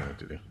 something. I don't know what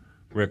to do.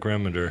 Rick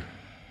Remender.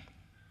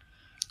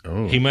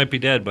 Oh, He might be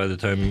dead by the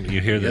time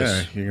you hear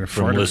this. Yeah, you're gonna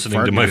from fart- listening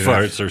fart to my me to death.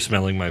 farts or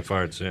smelling my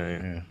farts.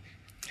 Yeah.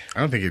 I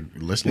don't think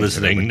listening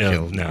Listening, to no,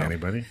 that would kill no.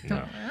 anybody.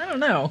 I don't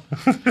know.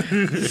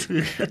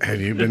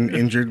 Have you been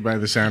injured by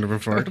the sound of a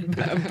fart?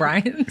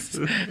 Brian's.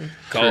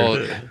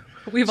 Called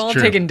We've all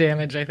true. taken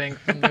damage, I think,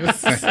 from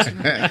those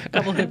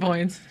couple hit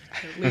points,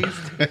 at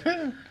least.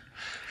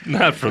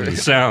 Not from the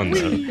sound,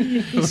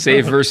 though.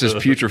 save versus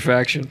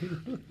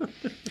putrefaction.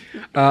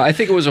 I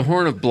think it was a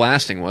horn of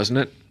blasting, wasn't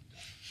it?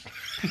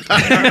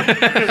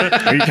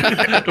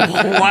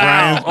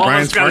 Wow,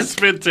 almost got a Brian's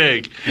spit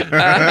take.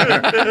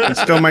 It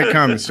still might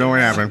come. It still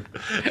might happen.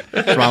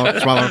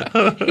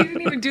 Swallow. He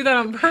didn't even do that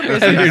on purpose.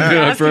 didn't do it on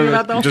Asking purpose.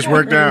 about the Just horn.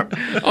 worked out.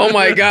 Oh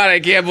my God, I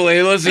can't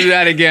believe it. Let's do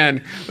that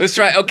again. Let's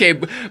try. Okay,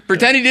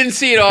 pretend he didn't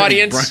see it,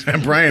 audience.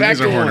 Brian Back is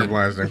to a horn horn. of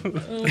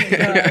blasting. Oh my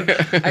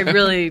God. I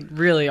really,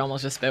 really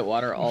almost just spit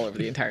water all over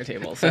the entire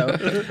table. So,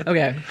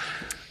 okay.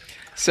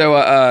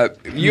 So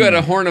you had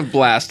a horn of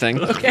blasting,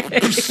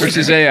 which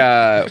is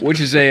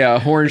a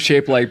horn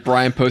shaped like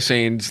Brian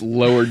Posehn's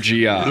lower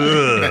GI.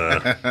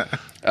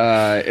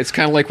 It's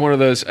kind of like one of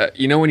those,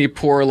 you know, when you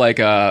pour like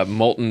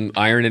molten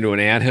iron into an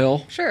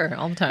anthill. Sure,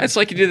 all the time. It's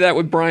like you did that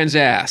with Brian's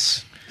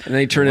ass, and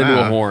then he turned into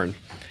a Wow. horn.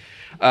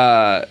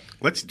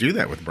 Let's do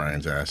that with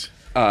Brian's ass.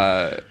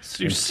 Let's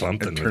do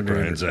something with Turned it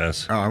Brian's into-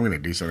 ass. Oh, I'm going to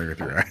do something with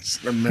your ass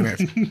in a minute.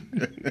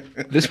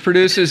 This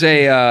produces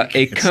a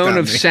cone stop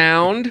of me.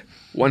 sound,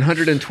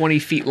 120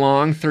 feet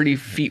long, 30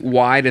 feet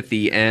wide at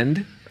the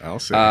end. I'll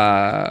see.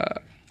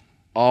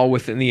 All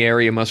within the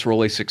area must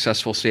roll a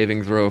successful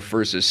saving throw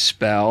versus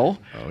spell.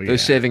 Oh, yeah.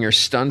 Those saving are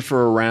stunned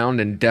for a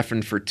round and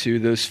deafened for 2.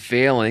 Those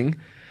failing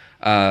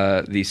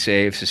the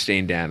save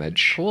sustain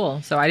damage.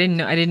 Cool. So I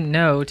didn't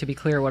know, to be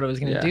clear, what it was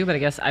going to Yeah. do, but I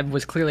guess I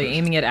was clearly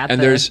aiming it at And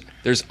the...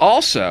 there's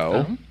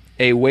also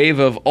a wave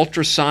of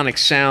ultrasonic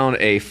sound,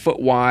 a foot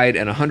wide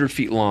and 100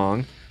 feet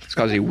long. It's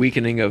caused a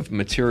weakening of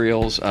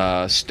materials,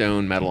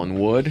 stone, metal, and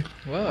wood.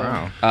 Whoa.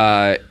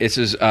 Wow. This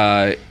is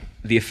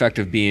the effect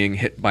of being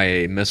hit by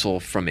a missile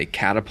from a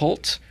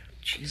catapult.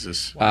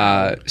 Jesus.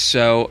 But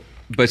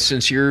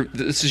since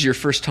this is your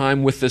first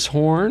time with this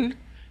horn,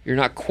 you're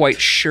not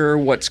quite sure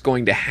what's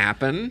going to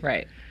happen.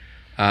 Right.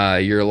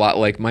 You're a lot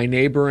like my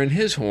neighbor and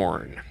his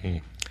horn.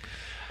 He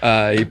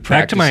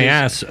Back to my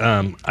practices-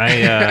 ass.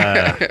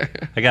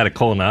 I got a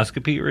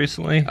colonoscopy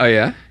recently. Oh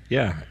yeah.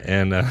 Yeah,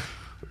 and Who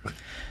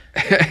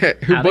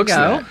How'd it books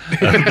go?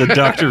 that? the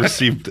doctor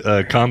received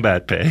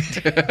combat pay.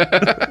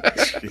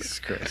 Jesus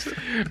Christ.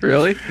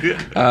 Really?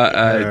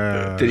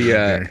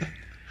 Okay.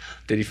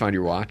 Did he find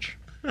your watch?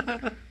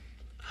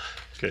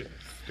 Okay,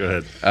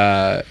 go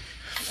ahead.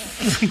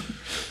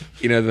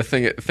 You know, the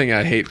thing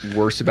I hate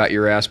worse about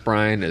your ass,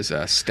 Brian, is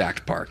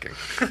stacked parking.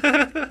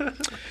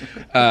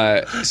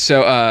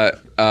 So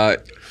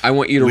I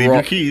want you to Leave roll.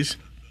 your keys.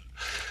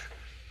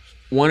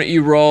 Why don't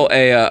you roll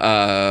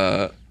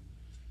a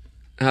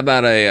how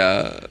about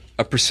a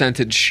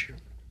percentage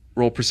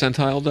roll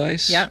percentile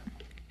dice? Yep.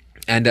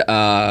 And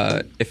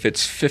if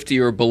it's 50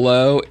 or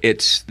below,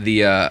 it's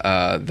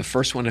the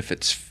first one. If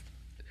it's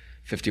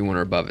 51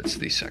 or above, it's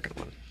the second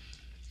one.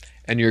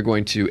 And you're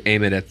going to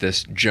aim it at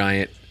this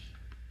giant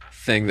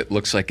thing that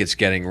looks like it's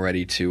getting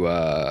ready to.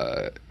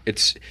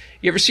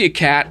 You ever see a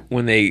cat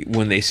when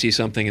they see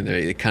something and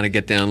they kind of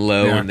get down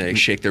low Yeah. and they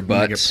shake their They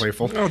get butts?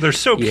 playful. Oh, they're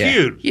so Yeah.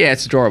 cute. Yeah,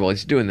 it's adorable.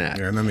 He's doing that.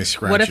 Yeah, and then they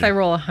scratch What if you. I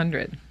roll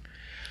 100?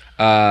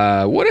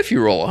 What if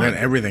you roll Then 100?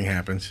 everything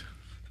happens.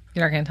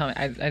 You're not going to tell me.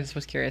 I just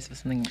was curious if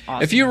something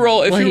awesome. If you roll,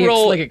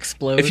 like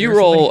explode. if you or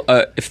roll,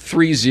 something? if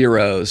 3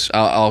 zeros,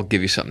 I'll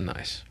give you something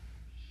nice.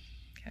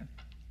 Okay.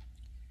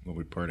 What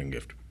we parting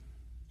gift?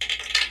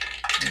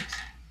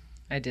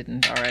 I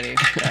didn't already.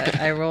 But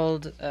I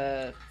rolled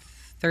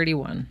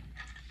 31.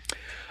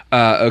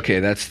 Okay,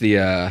 that's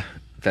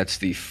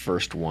the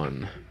first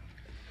one,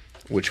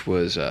 which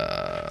was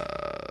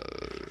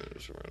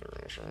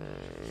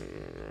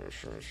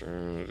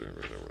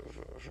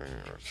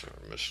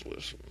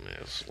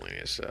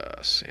miscellaneous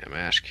Sam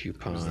Ash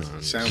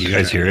coupons. Sound You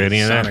guys hear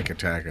any of that? Sonic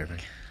Attack, I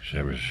think.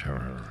 Shibba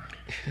shabba.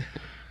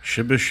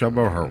 Shibba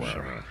Shubba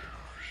Hurwa.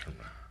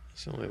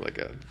 Sounded like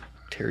a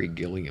Terry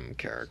Gilliam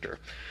character.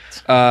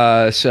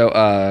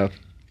 So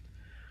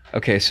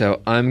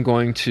I'm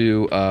going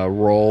to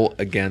roll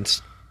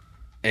against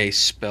a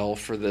spell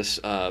for this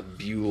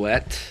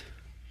Bulette,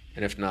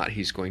 and if not,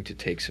 he's going to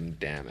take some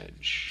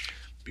damage.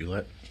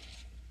 Bulette.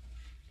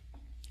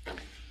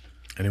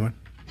 Anyone?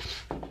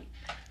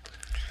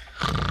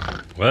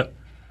 What?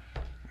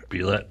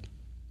 Bulette.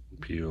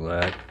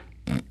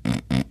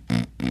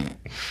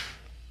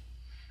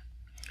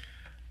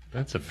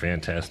 That's a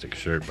fantastic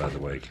shirt, by the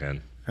way,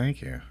 Ken.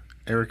 Thank you.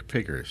 Eric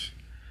Pickers.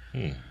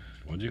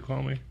 What'd you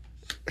call me?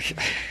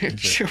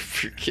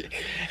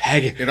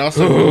 Haggard. It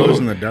also glows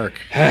in the dark.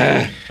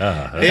 That's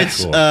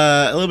It's cool.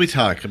 let me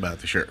talk about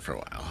the shirt for a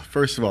while.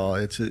 First of all,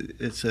 it's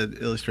an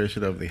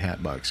illustration of the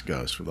Hatbox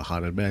Ghost from the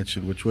Haunted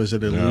Mansion, which was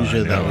an I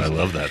illusion that know, I was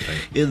love that thing.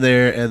 in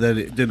there, and then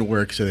it didn't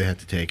work, so they had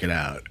to take it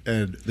out.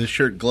 And the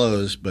shirt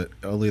glows, but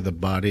only the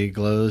body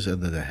glows,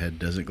 and then the head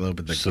doesn't glow.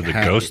 But So the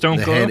ghosts don't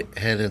the glow?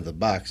 head of the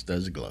box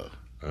does glow.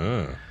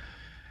 Oh.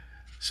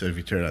 So if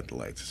you turn out the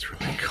lights, it's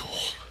really cool.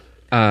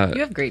 You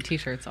have great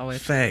T-shirts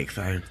always. Thanks.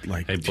 I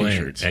like Hey, Blaine,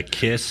 t-shirts. at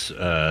Kiss,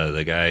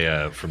 the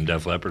guy from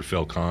Def Leppard,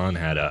 Phil Collin,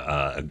 had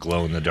a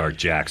glow-in-the-dark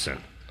Jackson.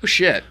 Oh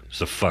shit! It's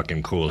the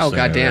fucking coolest Oh thing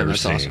I've goddamn, ever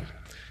that's seen. awesome.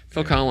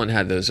 Phil Collin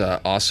had those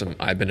awesome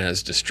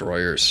Ibanez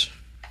destroyers.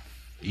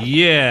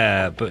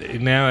 Yeah, but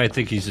now I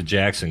think he's a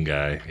Jackson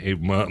guy.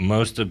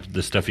 Most of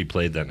the stuff he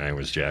played that night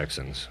was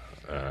Jackson's.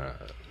 I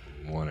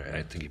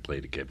think he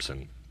played a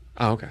Gibson.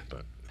 Oh, okay.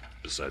 But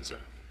besides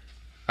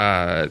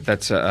that.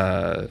 That's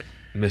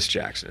Miss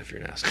Jackson, if you're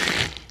nasty.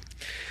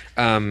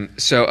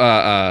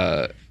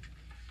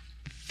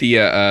 The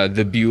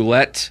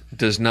Bulette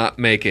does not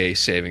make a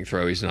saving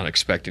throw. He's not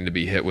expecting to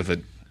be hit with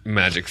a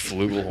magic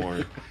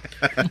flugelhorn.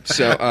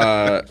 So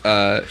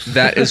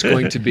that is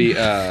going to be.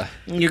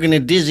 You're gonna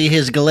dizzy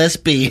his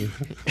Gillespie.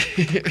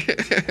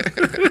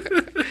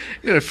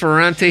 You're gonna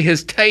Ferrante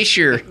his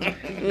Teicher.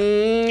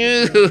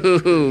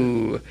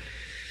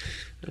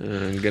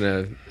 I'm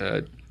gonna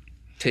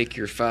take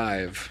your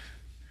 5.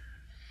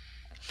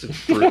 To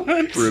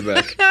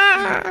Brubeck.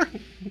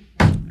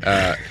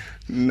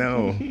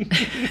 No.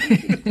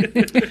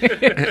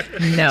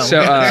 No.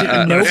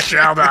 So, nope.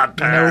 Shall not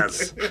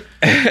pass.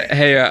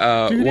 hey,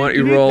 why don't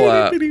you roll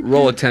a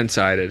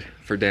 10-sided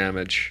for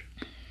damage?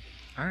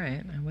 All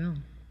right, I will.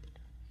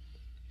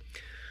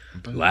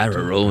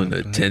 Lyra rolling a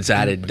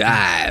 10-sided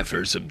die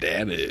for some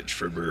damage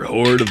from her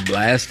horde of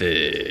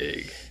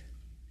blasting.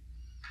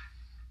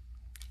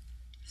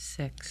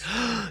 6.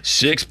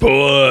 6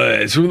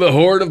 points from the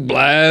horde of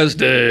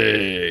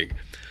blasting.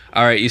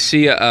 All right, you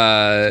see,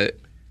 it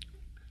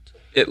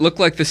looked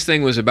like this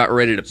thing was about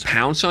ready to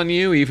pounce on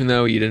you, even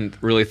though you didn't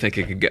really think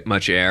it could get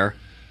much air.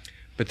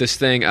 But this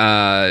thing,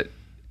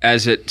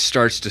 as it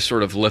starts to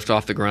sort of lift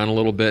off the ground a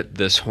little bit,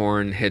 this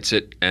horn hits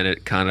it, and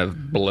it kind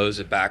of blows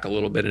it back a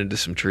little bit into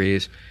some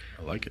trees.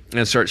 I like it. And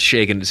it starts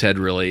shaking its head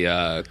really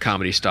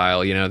comedy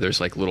style. You know,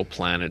 there's like little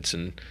planets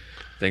and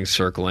things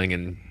circling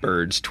and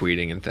birds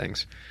tweeting and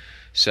things.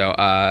 So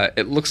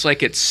it looks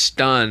like it's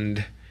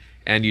stunned,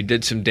 and you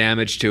did some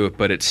damage to it,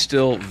 but it's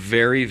still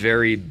very,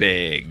 very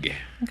big.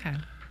 Okay.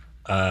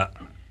 Am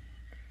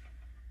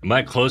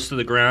I close to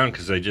the ground?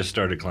 Because I just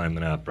started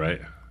climbing up,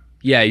 right?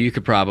 Yeah, you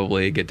could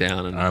probably get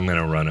down and. I'm going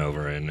to run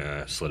over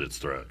and slit its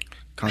throat.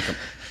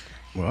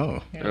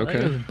 Whoa. Okay.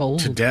 That was bold.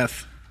 To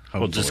death.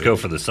 We'll just go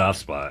for the soft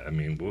spot. I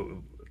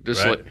mean,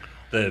 Just right? like-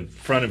 the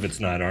front of it's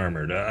not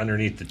armored.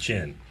 Underneath the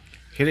chin.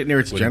 Hit it near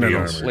its Wouldn't be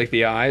genitals. armored. Like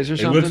the eyes or It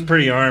something? looks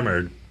pretty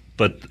armored,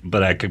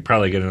 but I could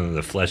probably get into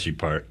the fleshy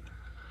part.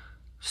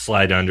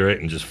 Slide under it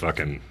and just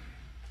fucking...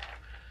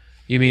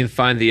 You mean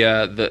find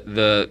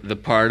the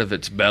part of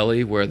its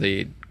belly where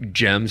the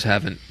gems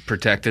haven't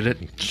protected it?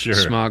 Sure.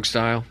 Smog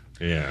style?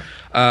 Yeah.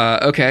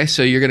 Okay,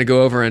 so you're going to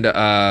go over and...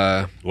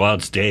 While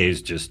it's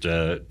dazed, just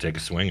take a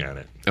swing at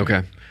it.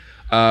 Okay.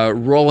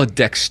 Roll a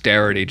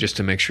dexterity just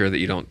to make sure that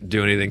you don't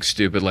do anything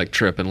stupid like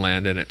trip and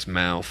land in its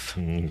mouth.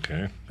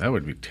 Okay. That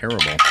would be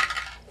terrible.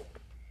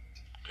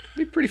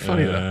 Be pretty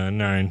funny, though.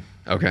 9.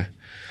 Okay.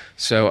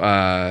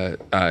 So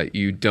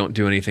you don't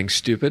do anything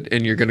stupid,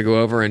 and you're going to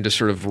go over and just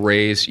sort of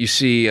raise... You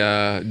see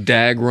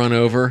Dag run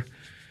over,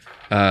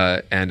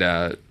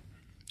 and...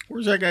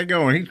 Where's that guy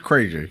going? He's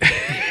crazy.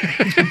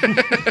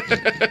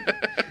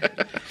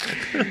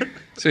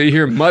 So you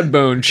hear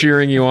Mudbone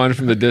cheering you on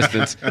from the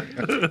distance.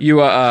 You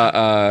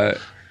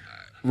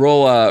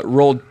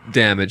roll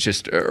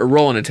damage,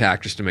 roll an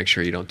attack just to make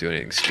sure you don't do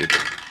anything stupid.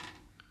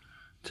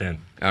 10.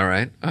 All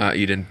right.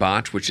 You didn't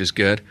botch, which is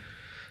good.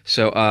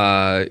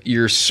 So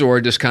your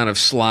sword just kind of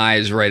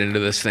slides right into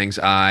this thing's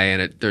eye,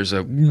 and there's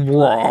a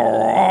roar.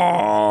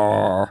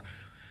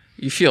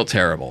 You feel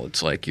terrible.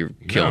 It's like you're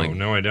killing.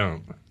 No, I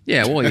don't.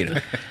 Yeah, well, you know.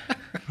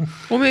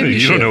 Well, maybe you You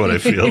should. don't know what I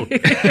feel.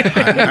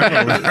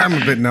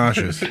 I'm a bit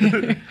nauseous.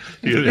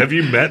 Have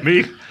you met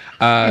me?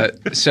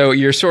 So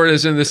your sword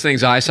is in this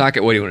thing's eye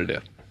socket. What do you want to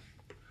do?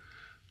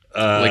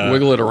 Like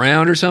wiggle it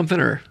around or something,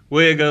 or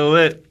Wiggle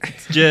it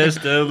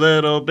just a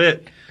little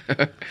bit.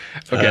 okay,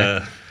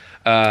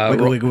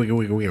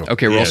 Wiggle.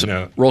 okay.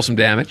 Roll some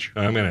damage.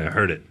 I'm going to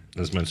hurt it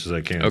as much as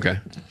I can. Okay.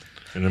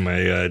 And am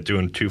I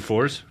doing 2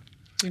 4s?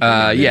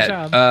 Yeah.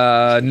 job.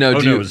 No. Oh,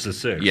 do no, it was a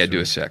 6. Yeah, do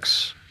a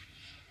 6.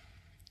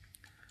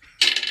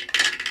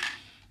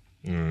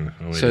 Only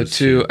So does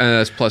 2,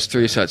 that's plus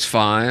 3, so that's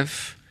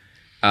 5.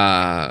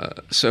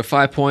 So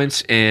 5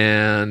 points,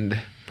 and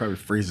Probably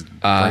freeze the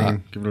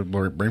brain. Give it a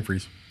brain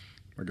freeze.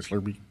 Like a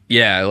Slurpee.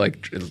 yeah,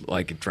 like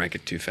it drank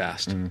it too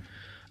fast.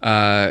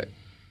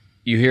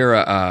 You hear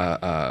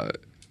a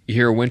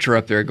Winter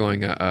up there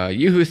going,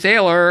 "Yoo-hoo,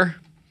 sailor!"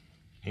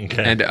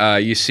 Okay.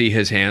 And you see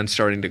his hand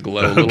starting to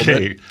glow a little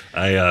bit.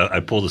 I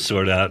pull the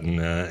sword out and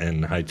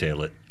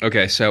hightail it.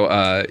 Okay,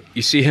 so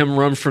you see him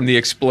run from the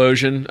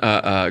explosion,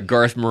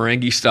 Garth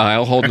Marenghi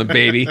style, holding a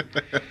baby,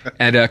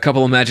 and a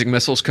couple of magic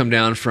missiles come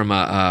down from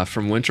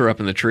Winter up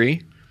in the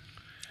tree.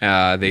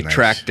 They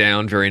track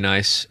down very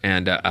nice,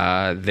 and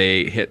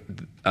they hit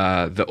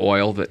the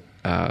oil that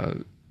I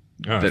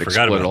that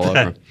forgot exploded about all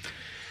that. over.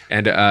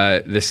 And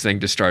this thing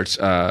just starts.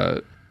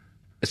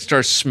 It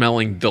starts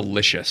smelling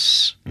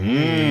delicious.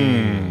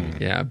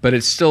 Yeah, but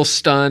it's still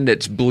stunned.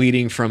 It's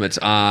bleeding from its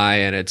eye,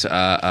 and it's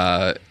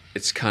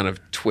kind of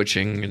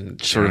twitching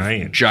and sort of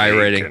Giant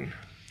gyrating. bacon.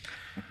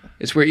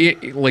 It's where,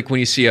 like when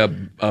you see a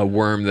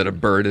worm that a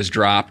bird has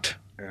dropped.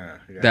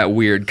 That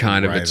weird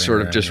kind of. It's Writhing sort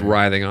of around, just yeah.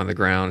 writhing on the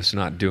ground. It's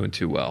not doing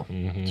too well.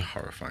 It's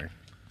horrifying.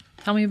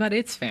 Tell me about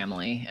its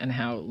family and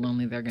how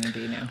lonely they're going to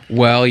be now.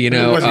 Well, you It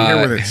know, wasn't here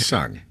with its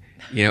son.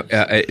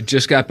 It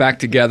just got back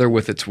together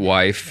with its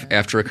wife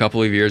after a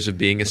couple of years of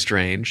being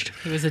estranged.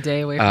 He was a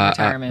day away from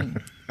retirement.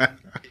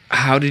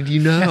 How did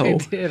you know? I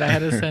did. I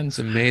had a sense.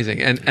 It's amazing.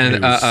 And he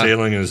was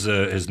sailing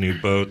his new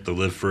boat, the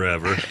Live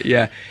Forever.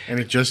 Yeah. And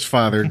it just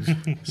fathered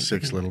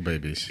 6 little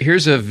babies.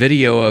 Here's a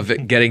video of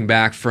it getting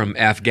back from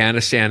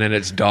Afghanistan and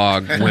its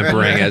dog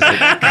whimpering as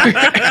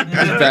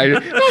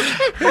it.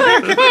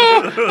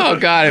 Oh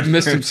God, I've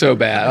missed him so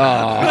bad.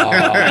 Oh,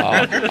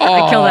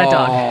 I killed that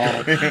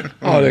dog.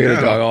 Oh, look at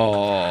the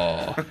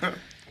dog. Oh.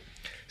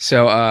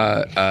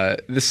 So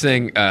this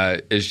thing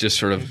is just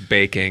sort of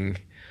baking.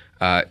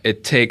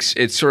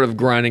 It's sort of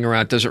grinding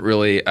around. It doesn't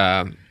really.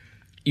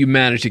 You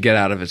manage to get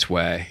out of its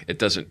way. It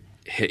doesn't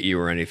hit you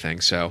or anything.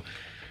 So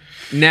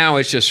now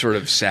it's just sort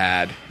of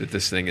sad that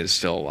this thing is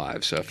still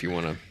alive. So if you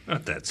want to,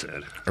 Not that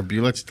sad. Are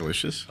bullets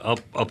delicious? I'll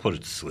put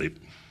it to sleep.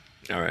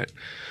 all right.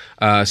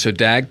 So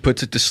Dag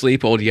puts it to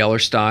sleep, old Yeller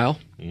style.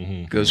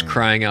 Goes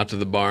crying out to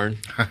the barn.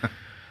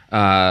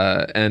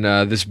 And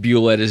this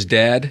Bulette is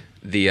dead.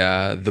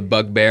 The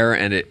Bugbear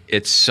and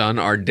its son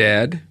are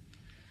dead.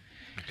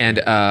 And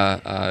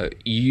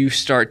you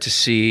start to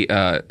see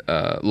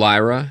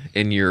Lyra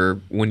when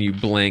you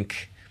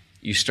blink,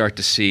 you start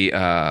to see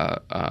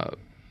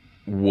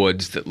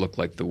woods that look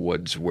like the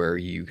woods where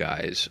you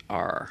guys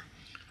are.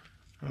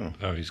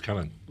 Oh, he's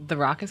coming. The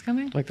Rock is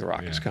coming? Like the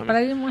Rock is coming. But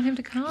I didn't want him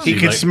to come. He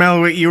could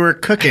smell what you were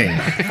cooking.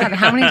 God,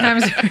 how many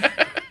times?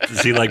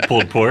 Does he like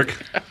pulled pork?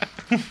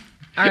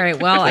 All right.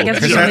 Well, I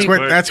guess we Because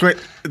only- that's what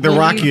The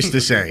Rock used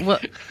to say. Well,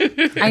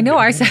 I know.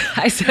 I said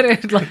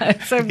it.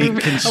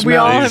 We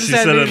smell- all have He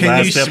said said it it. Can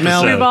last you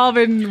smell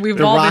episode. We've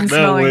The all Rock- been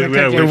smelling No, the we-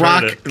 cooking. yeah, The we've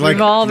Rock, heard it. like,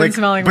 We've all been like-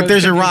 smelling but those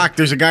there's a cookies. Rock.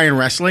 There's a guy in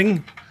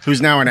wrestling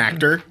who's now an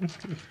actor,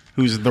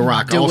 who's The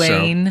Rock also.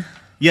 Dwayne.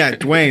 Yeah,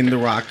 Dwayne The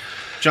Rock.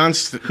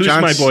 Who's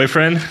my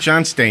boyfriend?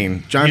 John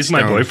Stain. John He's my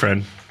Stone.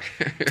 boyfriend.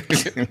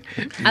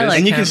 I like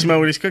And you him. can smell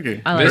what he's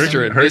cooking. I like him.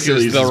 Mr. and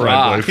Hercules Mrs. is The my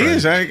Rock. boyfriend. He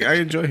is. I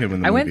enjoy him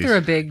in the I went movies. through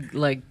a big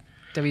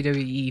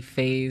WWE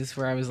phase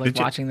where I was Did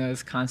you? watching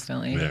those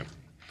constantly. Yeah.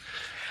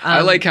 I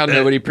like how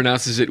nobody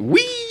pronounces it. Wee.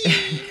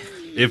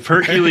 If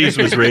Hercules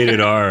was rated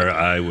R,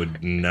 I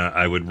would not.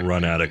 I would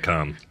run out of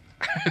cum.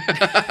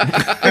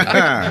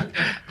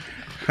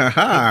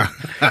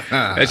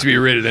 That should be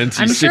rated NC-69.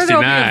 I'm sure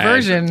there'll be a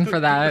version for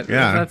that.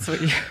 Yeah. That's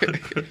what you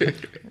really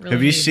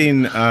Have you need.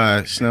 seen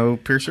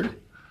Snowpiercer?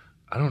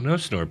 I don't know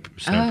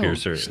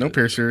Snowpiercer.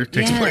 Snowpiercer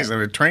takes Yeah. place on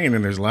a train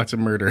and there's lots of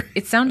murder.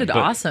 It sounded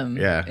awesome.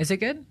 Yeah. Is it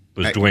good?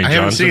 Was I Dwayne haven't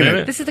Johnson seen in it.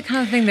 it? This is the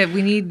kind of thing that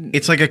we need.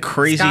 It's like a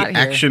crazy Scott here.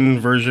 action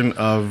version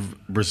of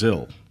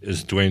Brazil.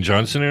 Is Dwayne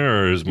Johnson in it,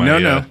 or is my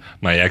No.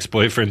 my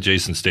ex-boyfriend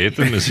Jason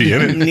Statham? Is he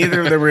in it?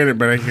 Neither of them are in it,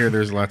 but I hear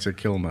there's lots of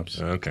kill 'em ups.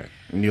 Okay.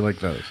 And you like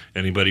those?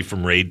 Anybody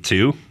from Raid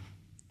 2?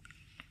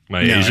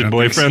 My No, I Asian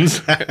don't think so.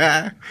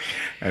 boyfriends?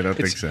 I don't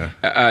think so.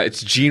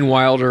 It's Gene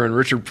Wilder and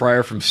Richard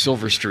Pryor from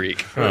Silver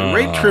Streak.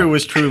 Raid True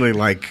was truly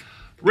like,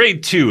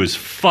 Raid 2 is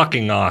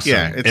fucking awesome.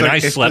 yeah, it's and like, I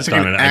it's slept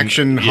like on an it.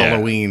 action Yeah.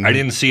 Halloween. I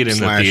didn't see it in the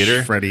slash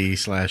theater. Freddy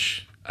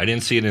slash. I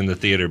didn't see it in the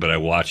theater, but I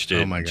watched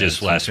it Oh my God, just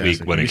it's last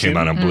fantastic. week when Have it you came seen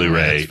out on it?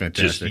 Blu-ray. It's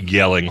Just fantastic.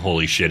 yelling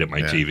holy shit at my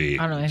Yeah. TV.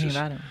 I don't know anything Just-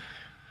 about it.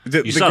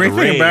 The You saw great the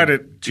thing Raid about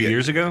it 2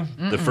 years ago?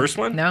 The first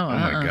one? No. Oh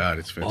my God,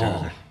 it's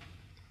fantastic. Oh.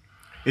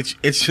 It's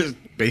just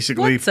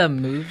basically What's a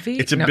movie?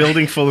 it's a No.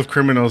 building full of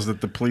criminals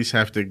that the police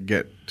have to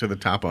get to the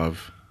top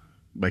of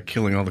by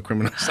killing all the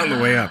criminals on the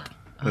way up.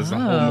 That's the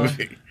whole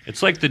movie.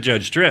 It's like the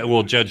Judge Dredd.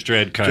 Well, Judge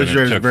Dredd kind Judge of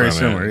Dredd is took very from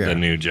similar, it, yeah. the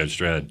new Judge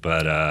Dredd,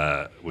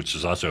 but which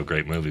is also a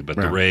great movie. But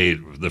Right.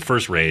 the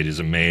first Raid is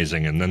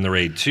amazing, and then the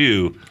Raid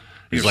 2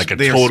 is Yes, like a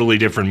they are- totally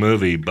different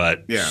movie,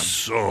 but Yeah.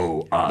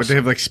 so But awesome. they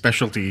have like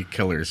specialty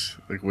killers,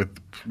 like with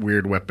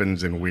weird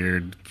weapons and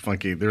weird,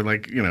 funky. They're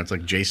like, it's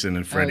like Jason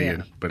and Oh, Freddy, yeah.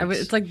 but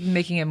it's like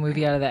making a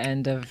movie out of the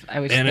end of. I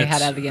wish And they had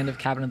it's- out of the end of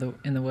Cabin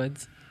in the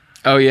Woods.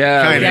 Oh,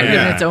 yeah. Kinda, That could have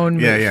yeah. been its own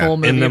Yeah, yeah. full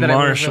movie. and the that I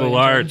would've martial really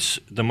enjoyed. arts,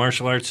 the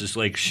martial arts is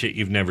like shit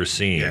you've never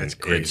seen. Yeah, it's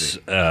crazy.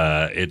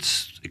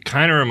 It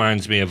kind of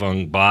reminds me of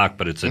Ong Bak,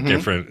 but it's a Mm-hmm.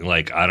 different.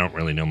 Like I don't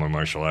really know my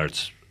martial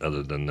arts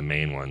other than the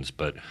main ones,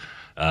 but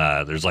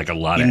there's like a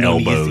lot of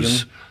Indonesian.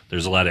 elbows.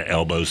 There's a lot of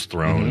elbows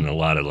thrown Mm-hmm. and a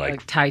lot of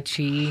Like Tai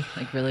Chi,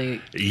 like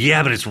really.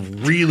 yeah, but it's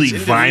really It's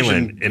Indonesian-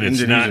 violent, and it's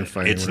Indonesian not.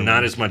 fighting, It's whatever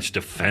not it as much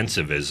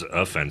defensive as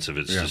offensive.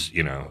 It's just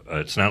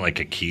it's not like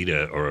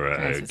Akita or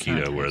Guys, it's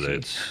not Akita where Tai Chi.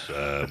 it's.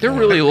 They're more-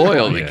 really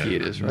loyal, Yeah.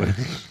 Nikitas, right?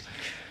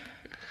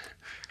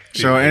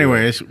 so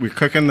anyways, we're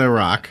cooking the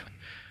rock,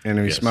 and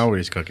we Yes. smell what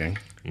he's cooking.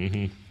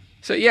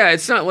 So, yeah,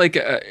 it's not like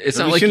it's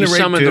Have not you like seen you the Raid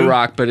summoned 2? the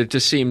Rock, but it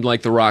just seemed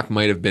like the Rock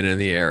might have been in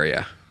the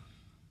area.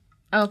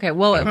 Oh, okay,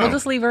 well, we'll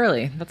just leave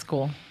early. That's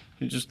cool.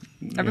 You just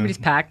Everybody's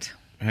packed.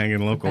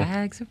 hanging local.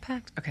 Bags are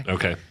packed. Okay.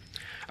 Okay,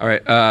 All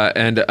right,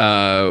 and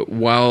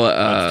while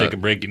let's take a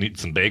break and eat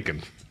some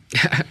bacon.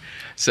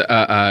 so,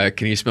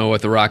 can you smell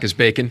what the Rock is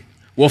baking?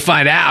 We'll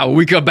find out when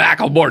we come back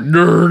on more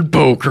Nerd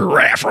Poker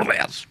after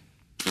this.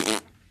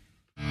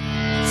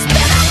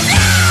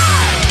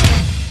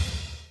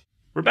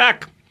 We're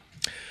back.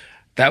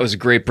 That was a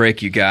great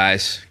break, you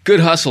guys. Good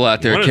hustle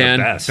out there, One of the Ken.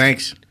 best.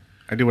 Thanks.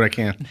 I do what I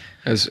can.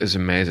 It was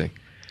amazing.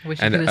 Wish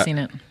you And, could have seen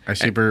it. I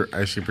super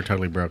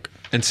totally broke.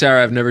 And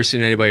Sarah, I've never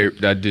seen anybody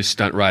do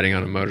stunt riding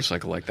on a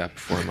motorcycle like that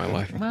before in my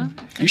life. Well,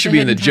 You should be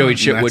in the Joey Not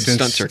Chitwood since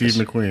stunt circus.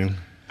 Steve McQueen.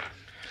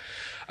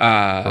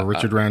 Or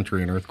Richard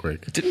Roundtree in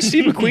Earthquake. Didn't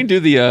Steve McQueen do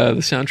the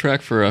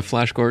soundtrack for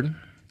Flash Gordon?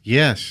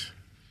 Yes.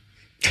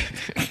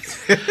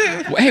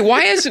 Hey,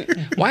 why isn't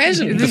Is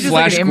the this just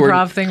Flash like an Gordon?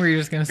 improv thing where you're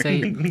just going to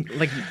say,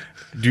 like,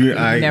 Do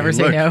I never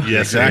say look, no?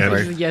 Yes,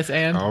 exactly. and. yes,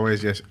 and?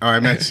 Always yes. Oh, I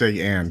meant to say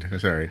and.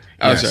 Sorry.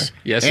 Oh, yes. sorry.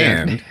 Yes,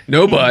 and.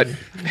 no but,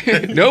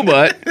 no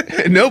but,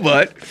 no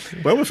but.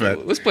 Boba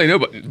Fett. Let's play no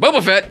but.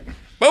 Boba Fett.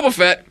 Boba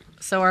Fett.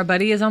 So our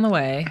buddy is on the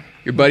way.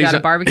 Your buddy's got a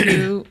on-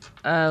 barbecue,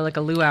 like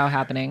a luau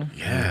happening.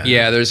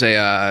 Yeah, there's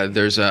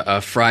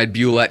a fried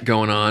bulette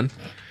going on.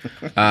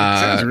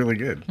 Sounds really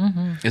good.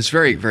 It's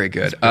very, very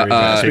good. Give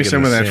me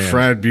some of that sand.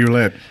 fried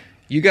bulette.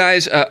 You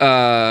guys,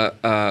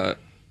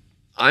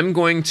 I'm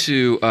going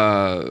to.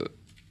 I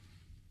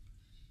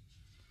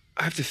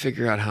have to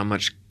figure out how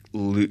much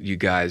loot you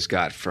guys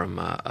got from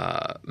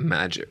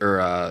magic,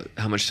 or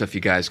how much stuff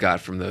you guys got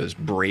from those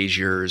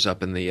braziers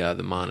up in the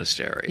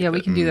monastery. Yeah,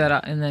 we can do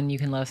that, and then you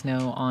can let us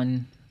know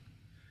on.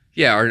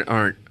 Yeah,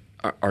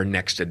 our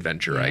next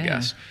adventure, I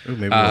guess. Ooh,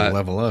 maybe we'll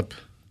level up.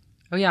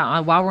 Oh yeah,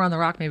 while we're on the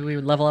rock, maybe we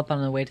would level up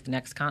on the way to the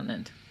next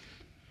continent.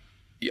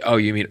 Oh,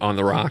 you mean on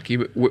the rock?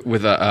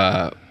 With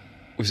a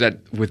was that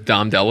with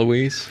Dom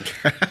DeLuise?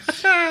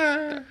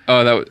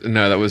 Oh,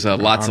 that was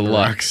lots On of the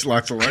luck. rocks,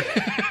 lots of luck.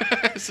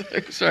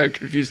 Sorry, I'm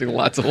confusing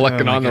lots of luck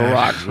and my on the gosh.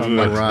 rocks. On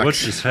the What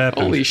rocks. just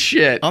happened? Holy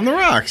shit! On the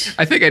rocks.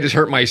 I think I just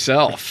hurt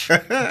myself.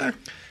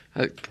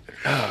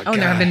 Oh,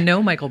 there have been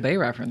no Michael Bay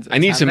references. I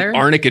need have some there?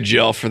 arnica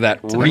gel for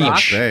that the rock?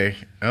 reach. Hey.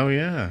 Oh,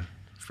 yeah.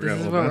 Forgot This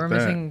is all what about we're that.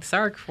 missing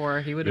Sark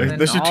for. He would have been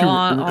Those are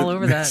all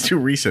over that. That's too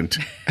recent.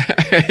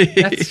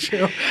 That's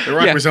true. The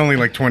Rock Yeah. was only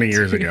like 20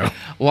 years ago.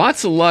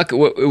 Lots of luck. It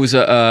was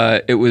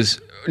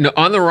no,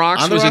 On the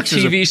Rocks On the was Rocks a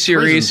was a TV prison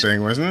series.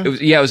 thing, wasn't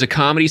it? It was a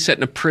comedy set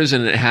in a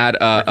prison. And it had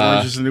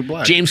Orange is the New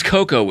Black. James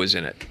Coco was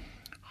in it.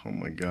 Oh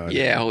my God.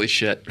 Yeah, holy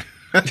shit.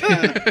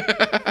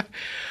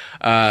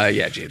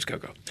 Yeah, James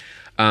Coco.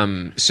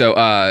 So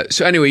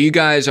anyway, you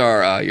guys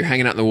are you're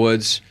hanging out in the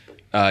woods.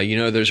 You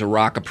know there's a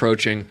rock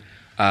approaching.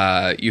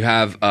 You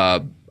have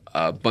a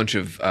bunch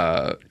of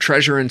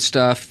treasure and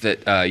stuff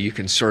that you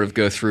can sort of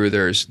go through.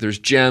 There's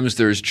gems,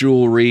 there's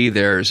jewelry,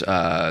 there's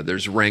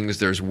rings,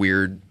 there's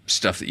weird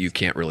stuff that you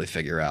can't really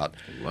figure out.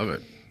 Love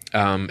it.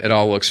 It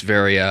all looks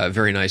very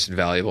very nice and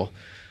valuable.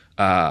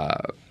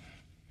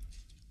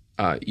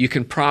 You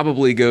can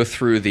probably go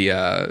through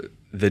the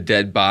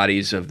dead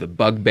bodies of the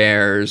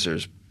Bugbears.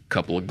 There's a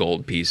couple of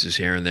gold pieces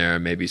here and there,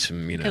 maybe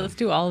some, Okay, let's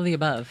do all of the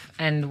above.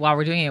 And while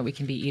we're doing it, we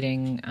can be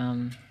eating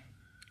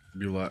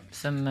Bulette.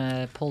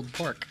 some pulled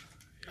pork.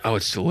 Oh,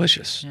 it's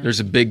delicious. There's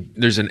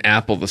an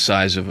apple the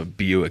size of a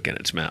Buick in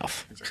its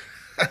mouth.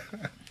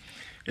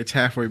 It's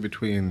halfway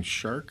between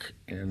shark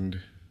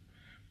and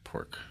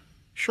pork.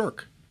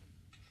 Shark.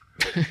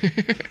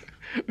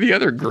 The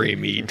other gray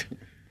meat.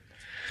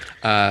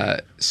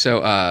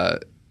 So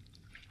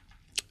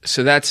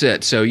that's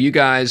it. So you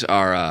guys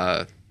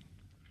are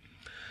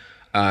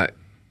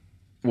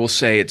we'll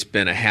say it's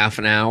been a half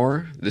an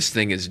hour. This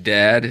thing is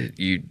dead.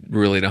 You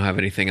really don't have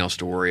anything else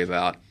to worry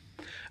about.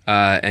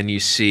 And you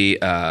see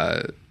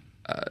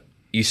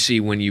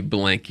when you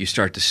blink, you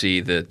start to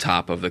see the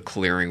top of the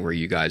clearing where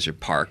you guys are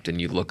parked, and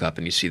you look up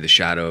and you see the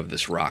shadow of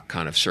this rock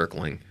kind of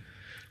circling,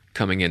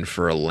 coming in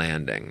for a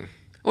landing.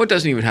 Well, it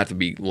doesn't even have to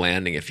be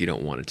landing if you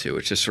don't want it to.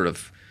 It's just sort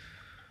of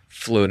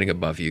floating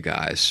above you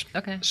guys,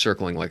 Okay.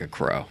 circling like a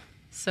crow.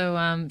 So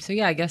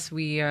yeah, I guess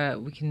we're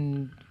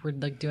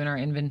like doing our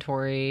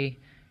inventory,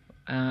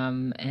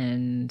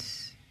 and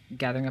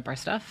gathering up our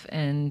stuff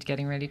and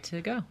getting ready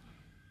to go.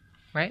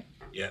 Right?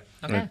 Yeah.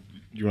 Okay.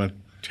 You want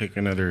to take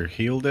another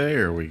heal day,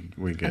 or we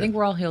good? I think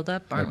we're all healed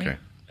up, aren't okay.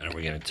 And are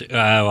we going to?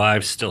 Well, I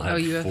still have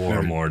you have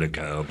 4 more to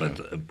go,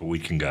 but we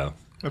can go.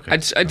 Okay.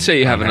 I'd say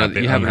you have I'm another.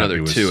 happy- You have I'm another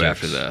happy with 2 6.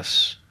 after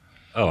this.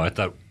 Oh, I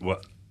thought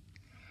what?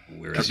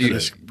 We're After you-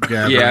 this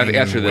gathering yeah, and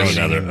after this.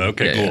 waiting Another-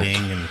 okay, and cool.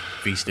 eating and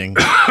feasting.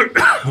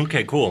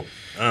 Okay, cool.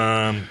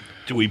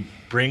 Do we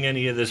bring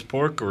any of this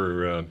pork,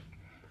 or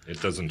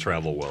it doesn't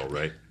travel well,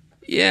 right?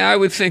 Yeah, I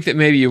would think that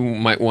maybe you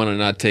might want to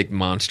not take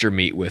monster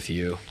meat with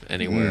you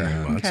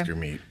anywhere. Monster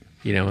meat.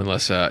 You know,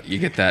 unless you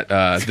get that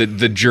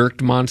the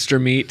jerked monster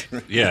meat,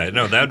 Yeah,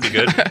 no, that'd be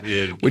good.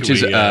 Yeah, which could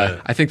is we,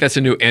 I think that's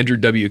a new Andrew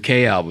WK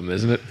album,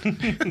 isn't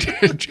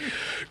it?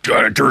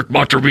 Got a jerk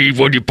monster meat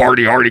when you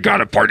party hardy.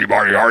 Got a party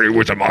hardy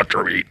with a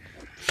monster meat.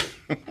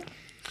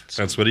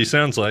 that's what he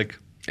sounds like.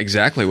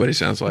 Exactly what he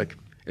sounds like.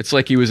 It's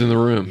like he was in the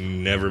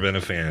room. Never been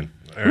a fan.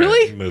 All right,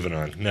 Really? moving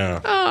on.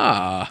 No.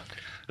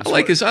 I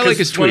like his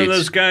It's tweets. one of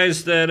those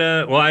guys that,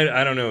 well,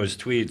 I don't know his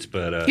tweets,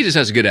 but He just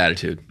has a good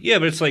attitude. yeah,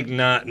 but it's like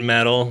not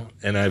metal.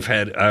 And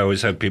I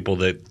always have people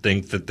that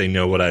think that they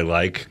know what I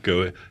like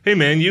go, hey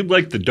man, you'd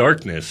like the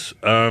darkness.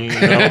 No.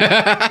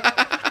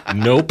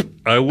 Nope,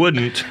 I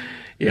wouldn't.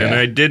 Yeah. And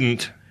I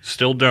didn't.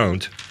 Still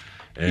don't.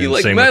 And You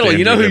like same with metal.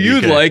 You know who Andrew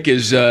you'd WK. like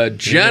is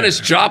Janis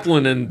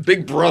Joplin and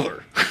Big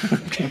Brother.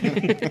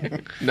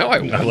 No, I I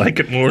won't. like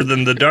it more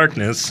than the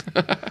darkness.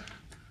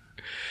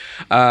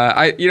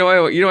 I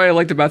what I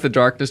liked about the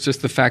darkness,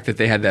 just the fact that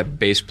they had that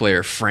bass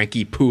player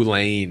Frankie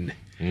Poulane,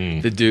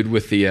 the dude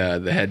with the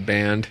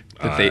headband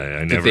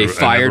that they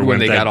fired when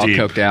they got all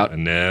coked out.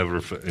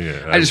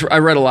 I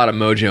read a lot of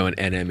Mojo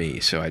and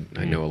NME, so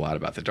I know a lot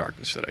about the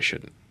darkness that I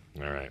shouldn't.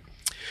 All right.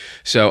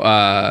 So,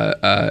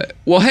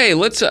 well, hey,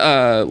 let's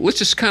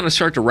just kind of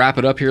start to wrap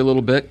it up here a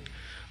little bit.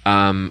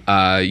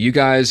 You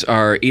guys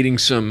are eating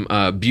some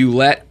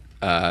Bulette.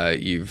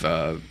 You've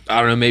I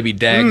don't know, maybe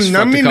Dags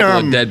fucked a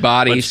couple of dead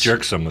bodies. Let's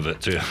jerk some of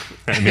it too.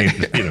 I mean,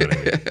 you know what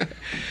I mean.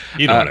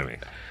 You know what I mean.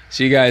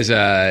 So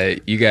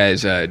you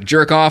guys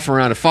jerk off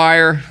around a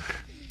fire,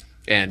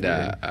 and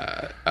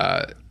The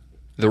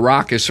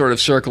Rock is sort of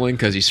circling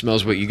because he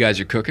smells what you guys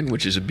are cooking,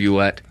 which is a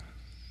Bulette.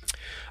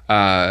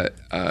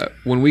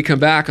 When we come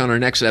back on our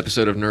next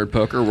episode of Nerd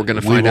Poker, we're going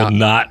to find out. We will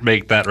not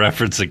make that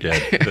reference again.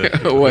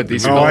 What?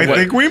 I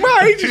think we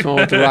might. Smell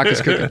what The Rock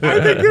is cooking.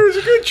 I think there's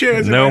a good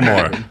chance. No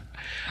more.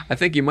 I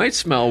think you might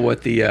smell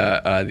what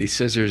the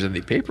scissors and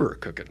the paper are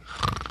cooking.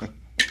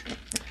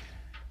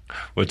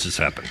 What just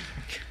happened?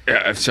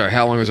 I'm sorry,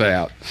 how long was I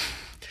out?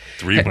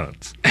 3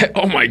 months.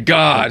 Oh, my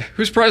God.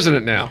 Who's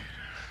president now?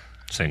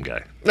 Same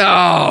guy.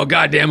 Oh,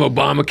 goddamn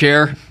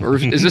Obamacare. Or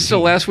is this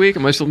still last week?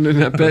 Am I still doing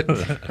that bit?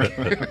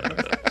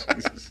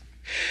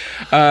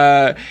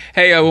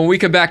 Hey, when we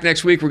come back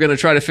next week, we're going to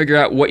try to figure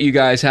out what you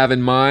guys have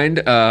in mind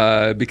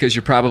because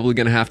you're probably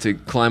going to have to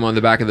climb on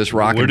the back of this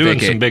rock We're and doing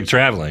vacate. some big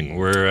traveling.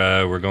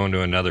 We're going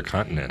to another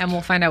continent. And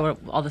we'll find out what,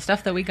 all the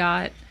stuff that we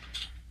got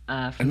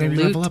from And the maybe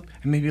loot. level up.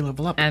 And maybe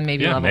level up. And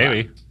maybe Yeah, level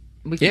maybe. up.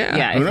 We can,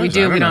 Yeah. if Who we knows?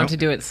 do, I we don't don't have know. to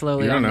do it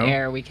slowly We don't on the know.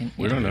 air. We can.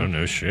 We don't know.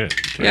 No shit.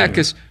 Yeah,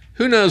 because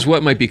who knows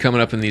what might be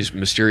coming up in these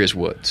mysterious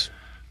woods.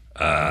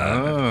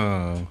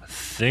 Oh. I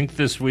think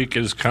this week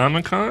is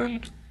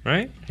Comic-Con,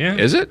 right? Yeah.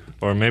 Is it?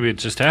 Or maybe it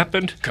just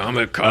happened.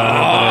 Comic-Con.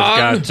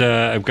 But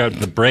I've got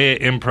the Brea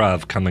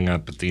Improv coming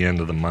up at the end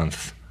of the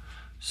month.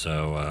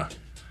 So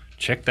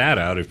check that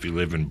out if you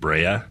live in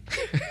Brea.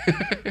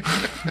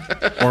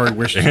 Or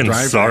wish to And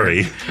drive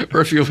sorry. Or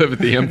if you live at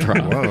the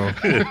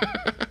Improv. there. Whoa.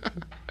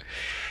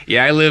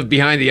 Yeah, I live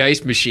behind the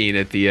ice machine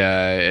at the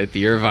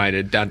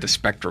Irvine down to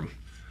Spectrum.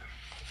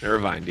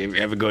 Irvine, do you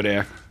ever go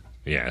there?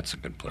 Yeah, it's a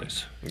good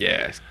place.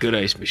 Yeah, it's a good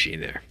ice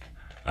machine there.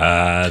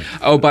 Uh,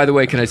 By the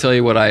way, can I tell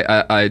you what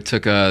I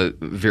took?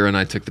 Vera and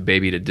I took the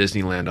baby to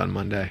Disneyland on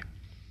Monday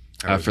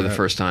for the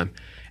first time,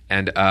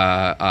 and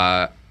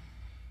I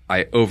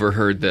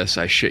overheard this.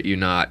 I shit you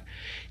not.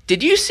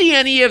 Did you see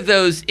any of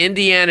those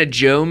Indiana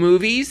Joe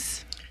movies?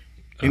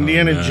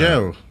 Indiana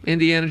Joe.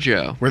 Indiana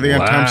Joe. Were they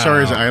on Tom Wow.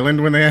 Sawyer's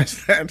Island when they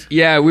asked that?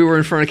 Yeah, we were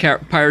in front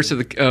of Pirates of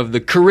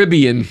the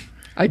Caribbean,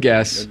 I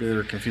guess. Maybe they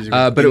were confusing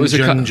But it was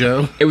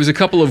Joe. It was a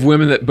couple of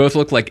women that both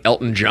looked like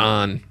Elton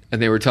John,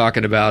 and they were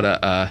talking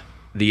about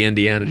the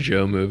Indiana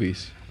Joe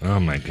movies.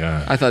 oh my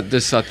God. I thought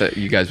that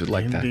you guys would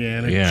like that.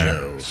 Indiana Yeah,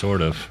 Joe.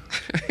 sort of.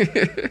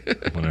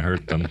 Want to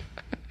hurt them.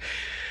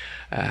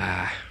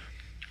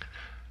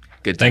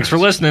 Good. Thanks for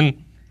times.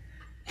 listening.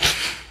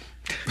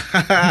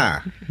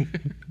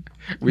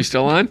 We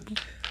still on?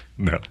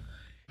 No.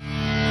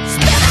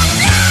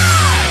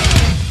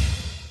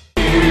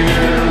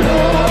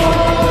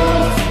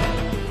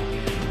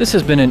 This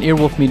has been an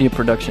Earwolf Media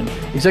production.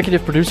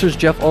 Executive producers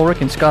Jeff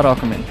Ulrich and Scott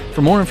Ackerman.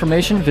 For more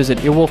information, visit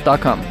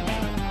earwolf.com.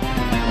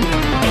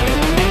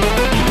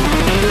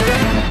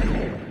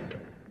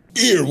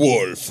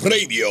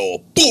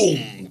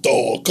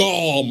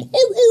 Earwolfradio.com.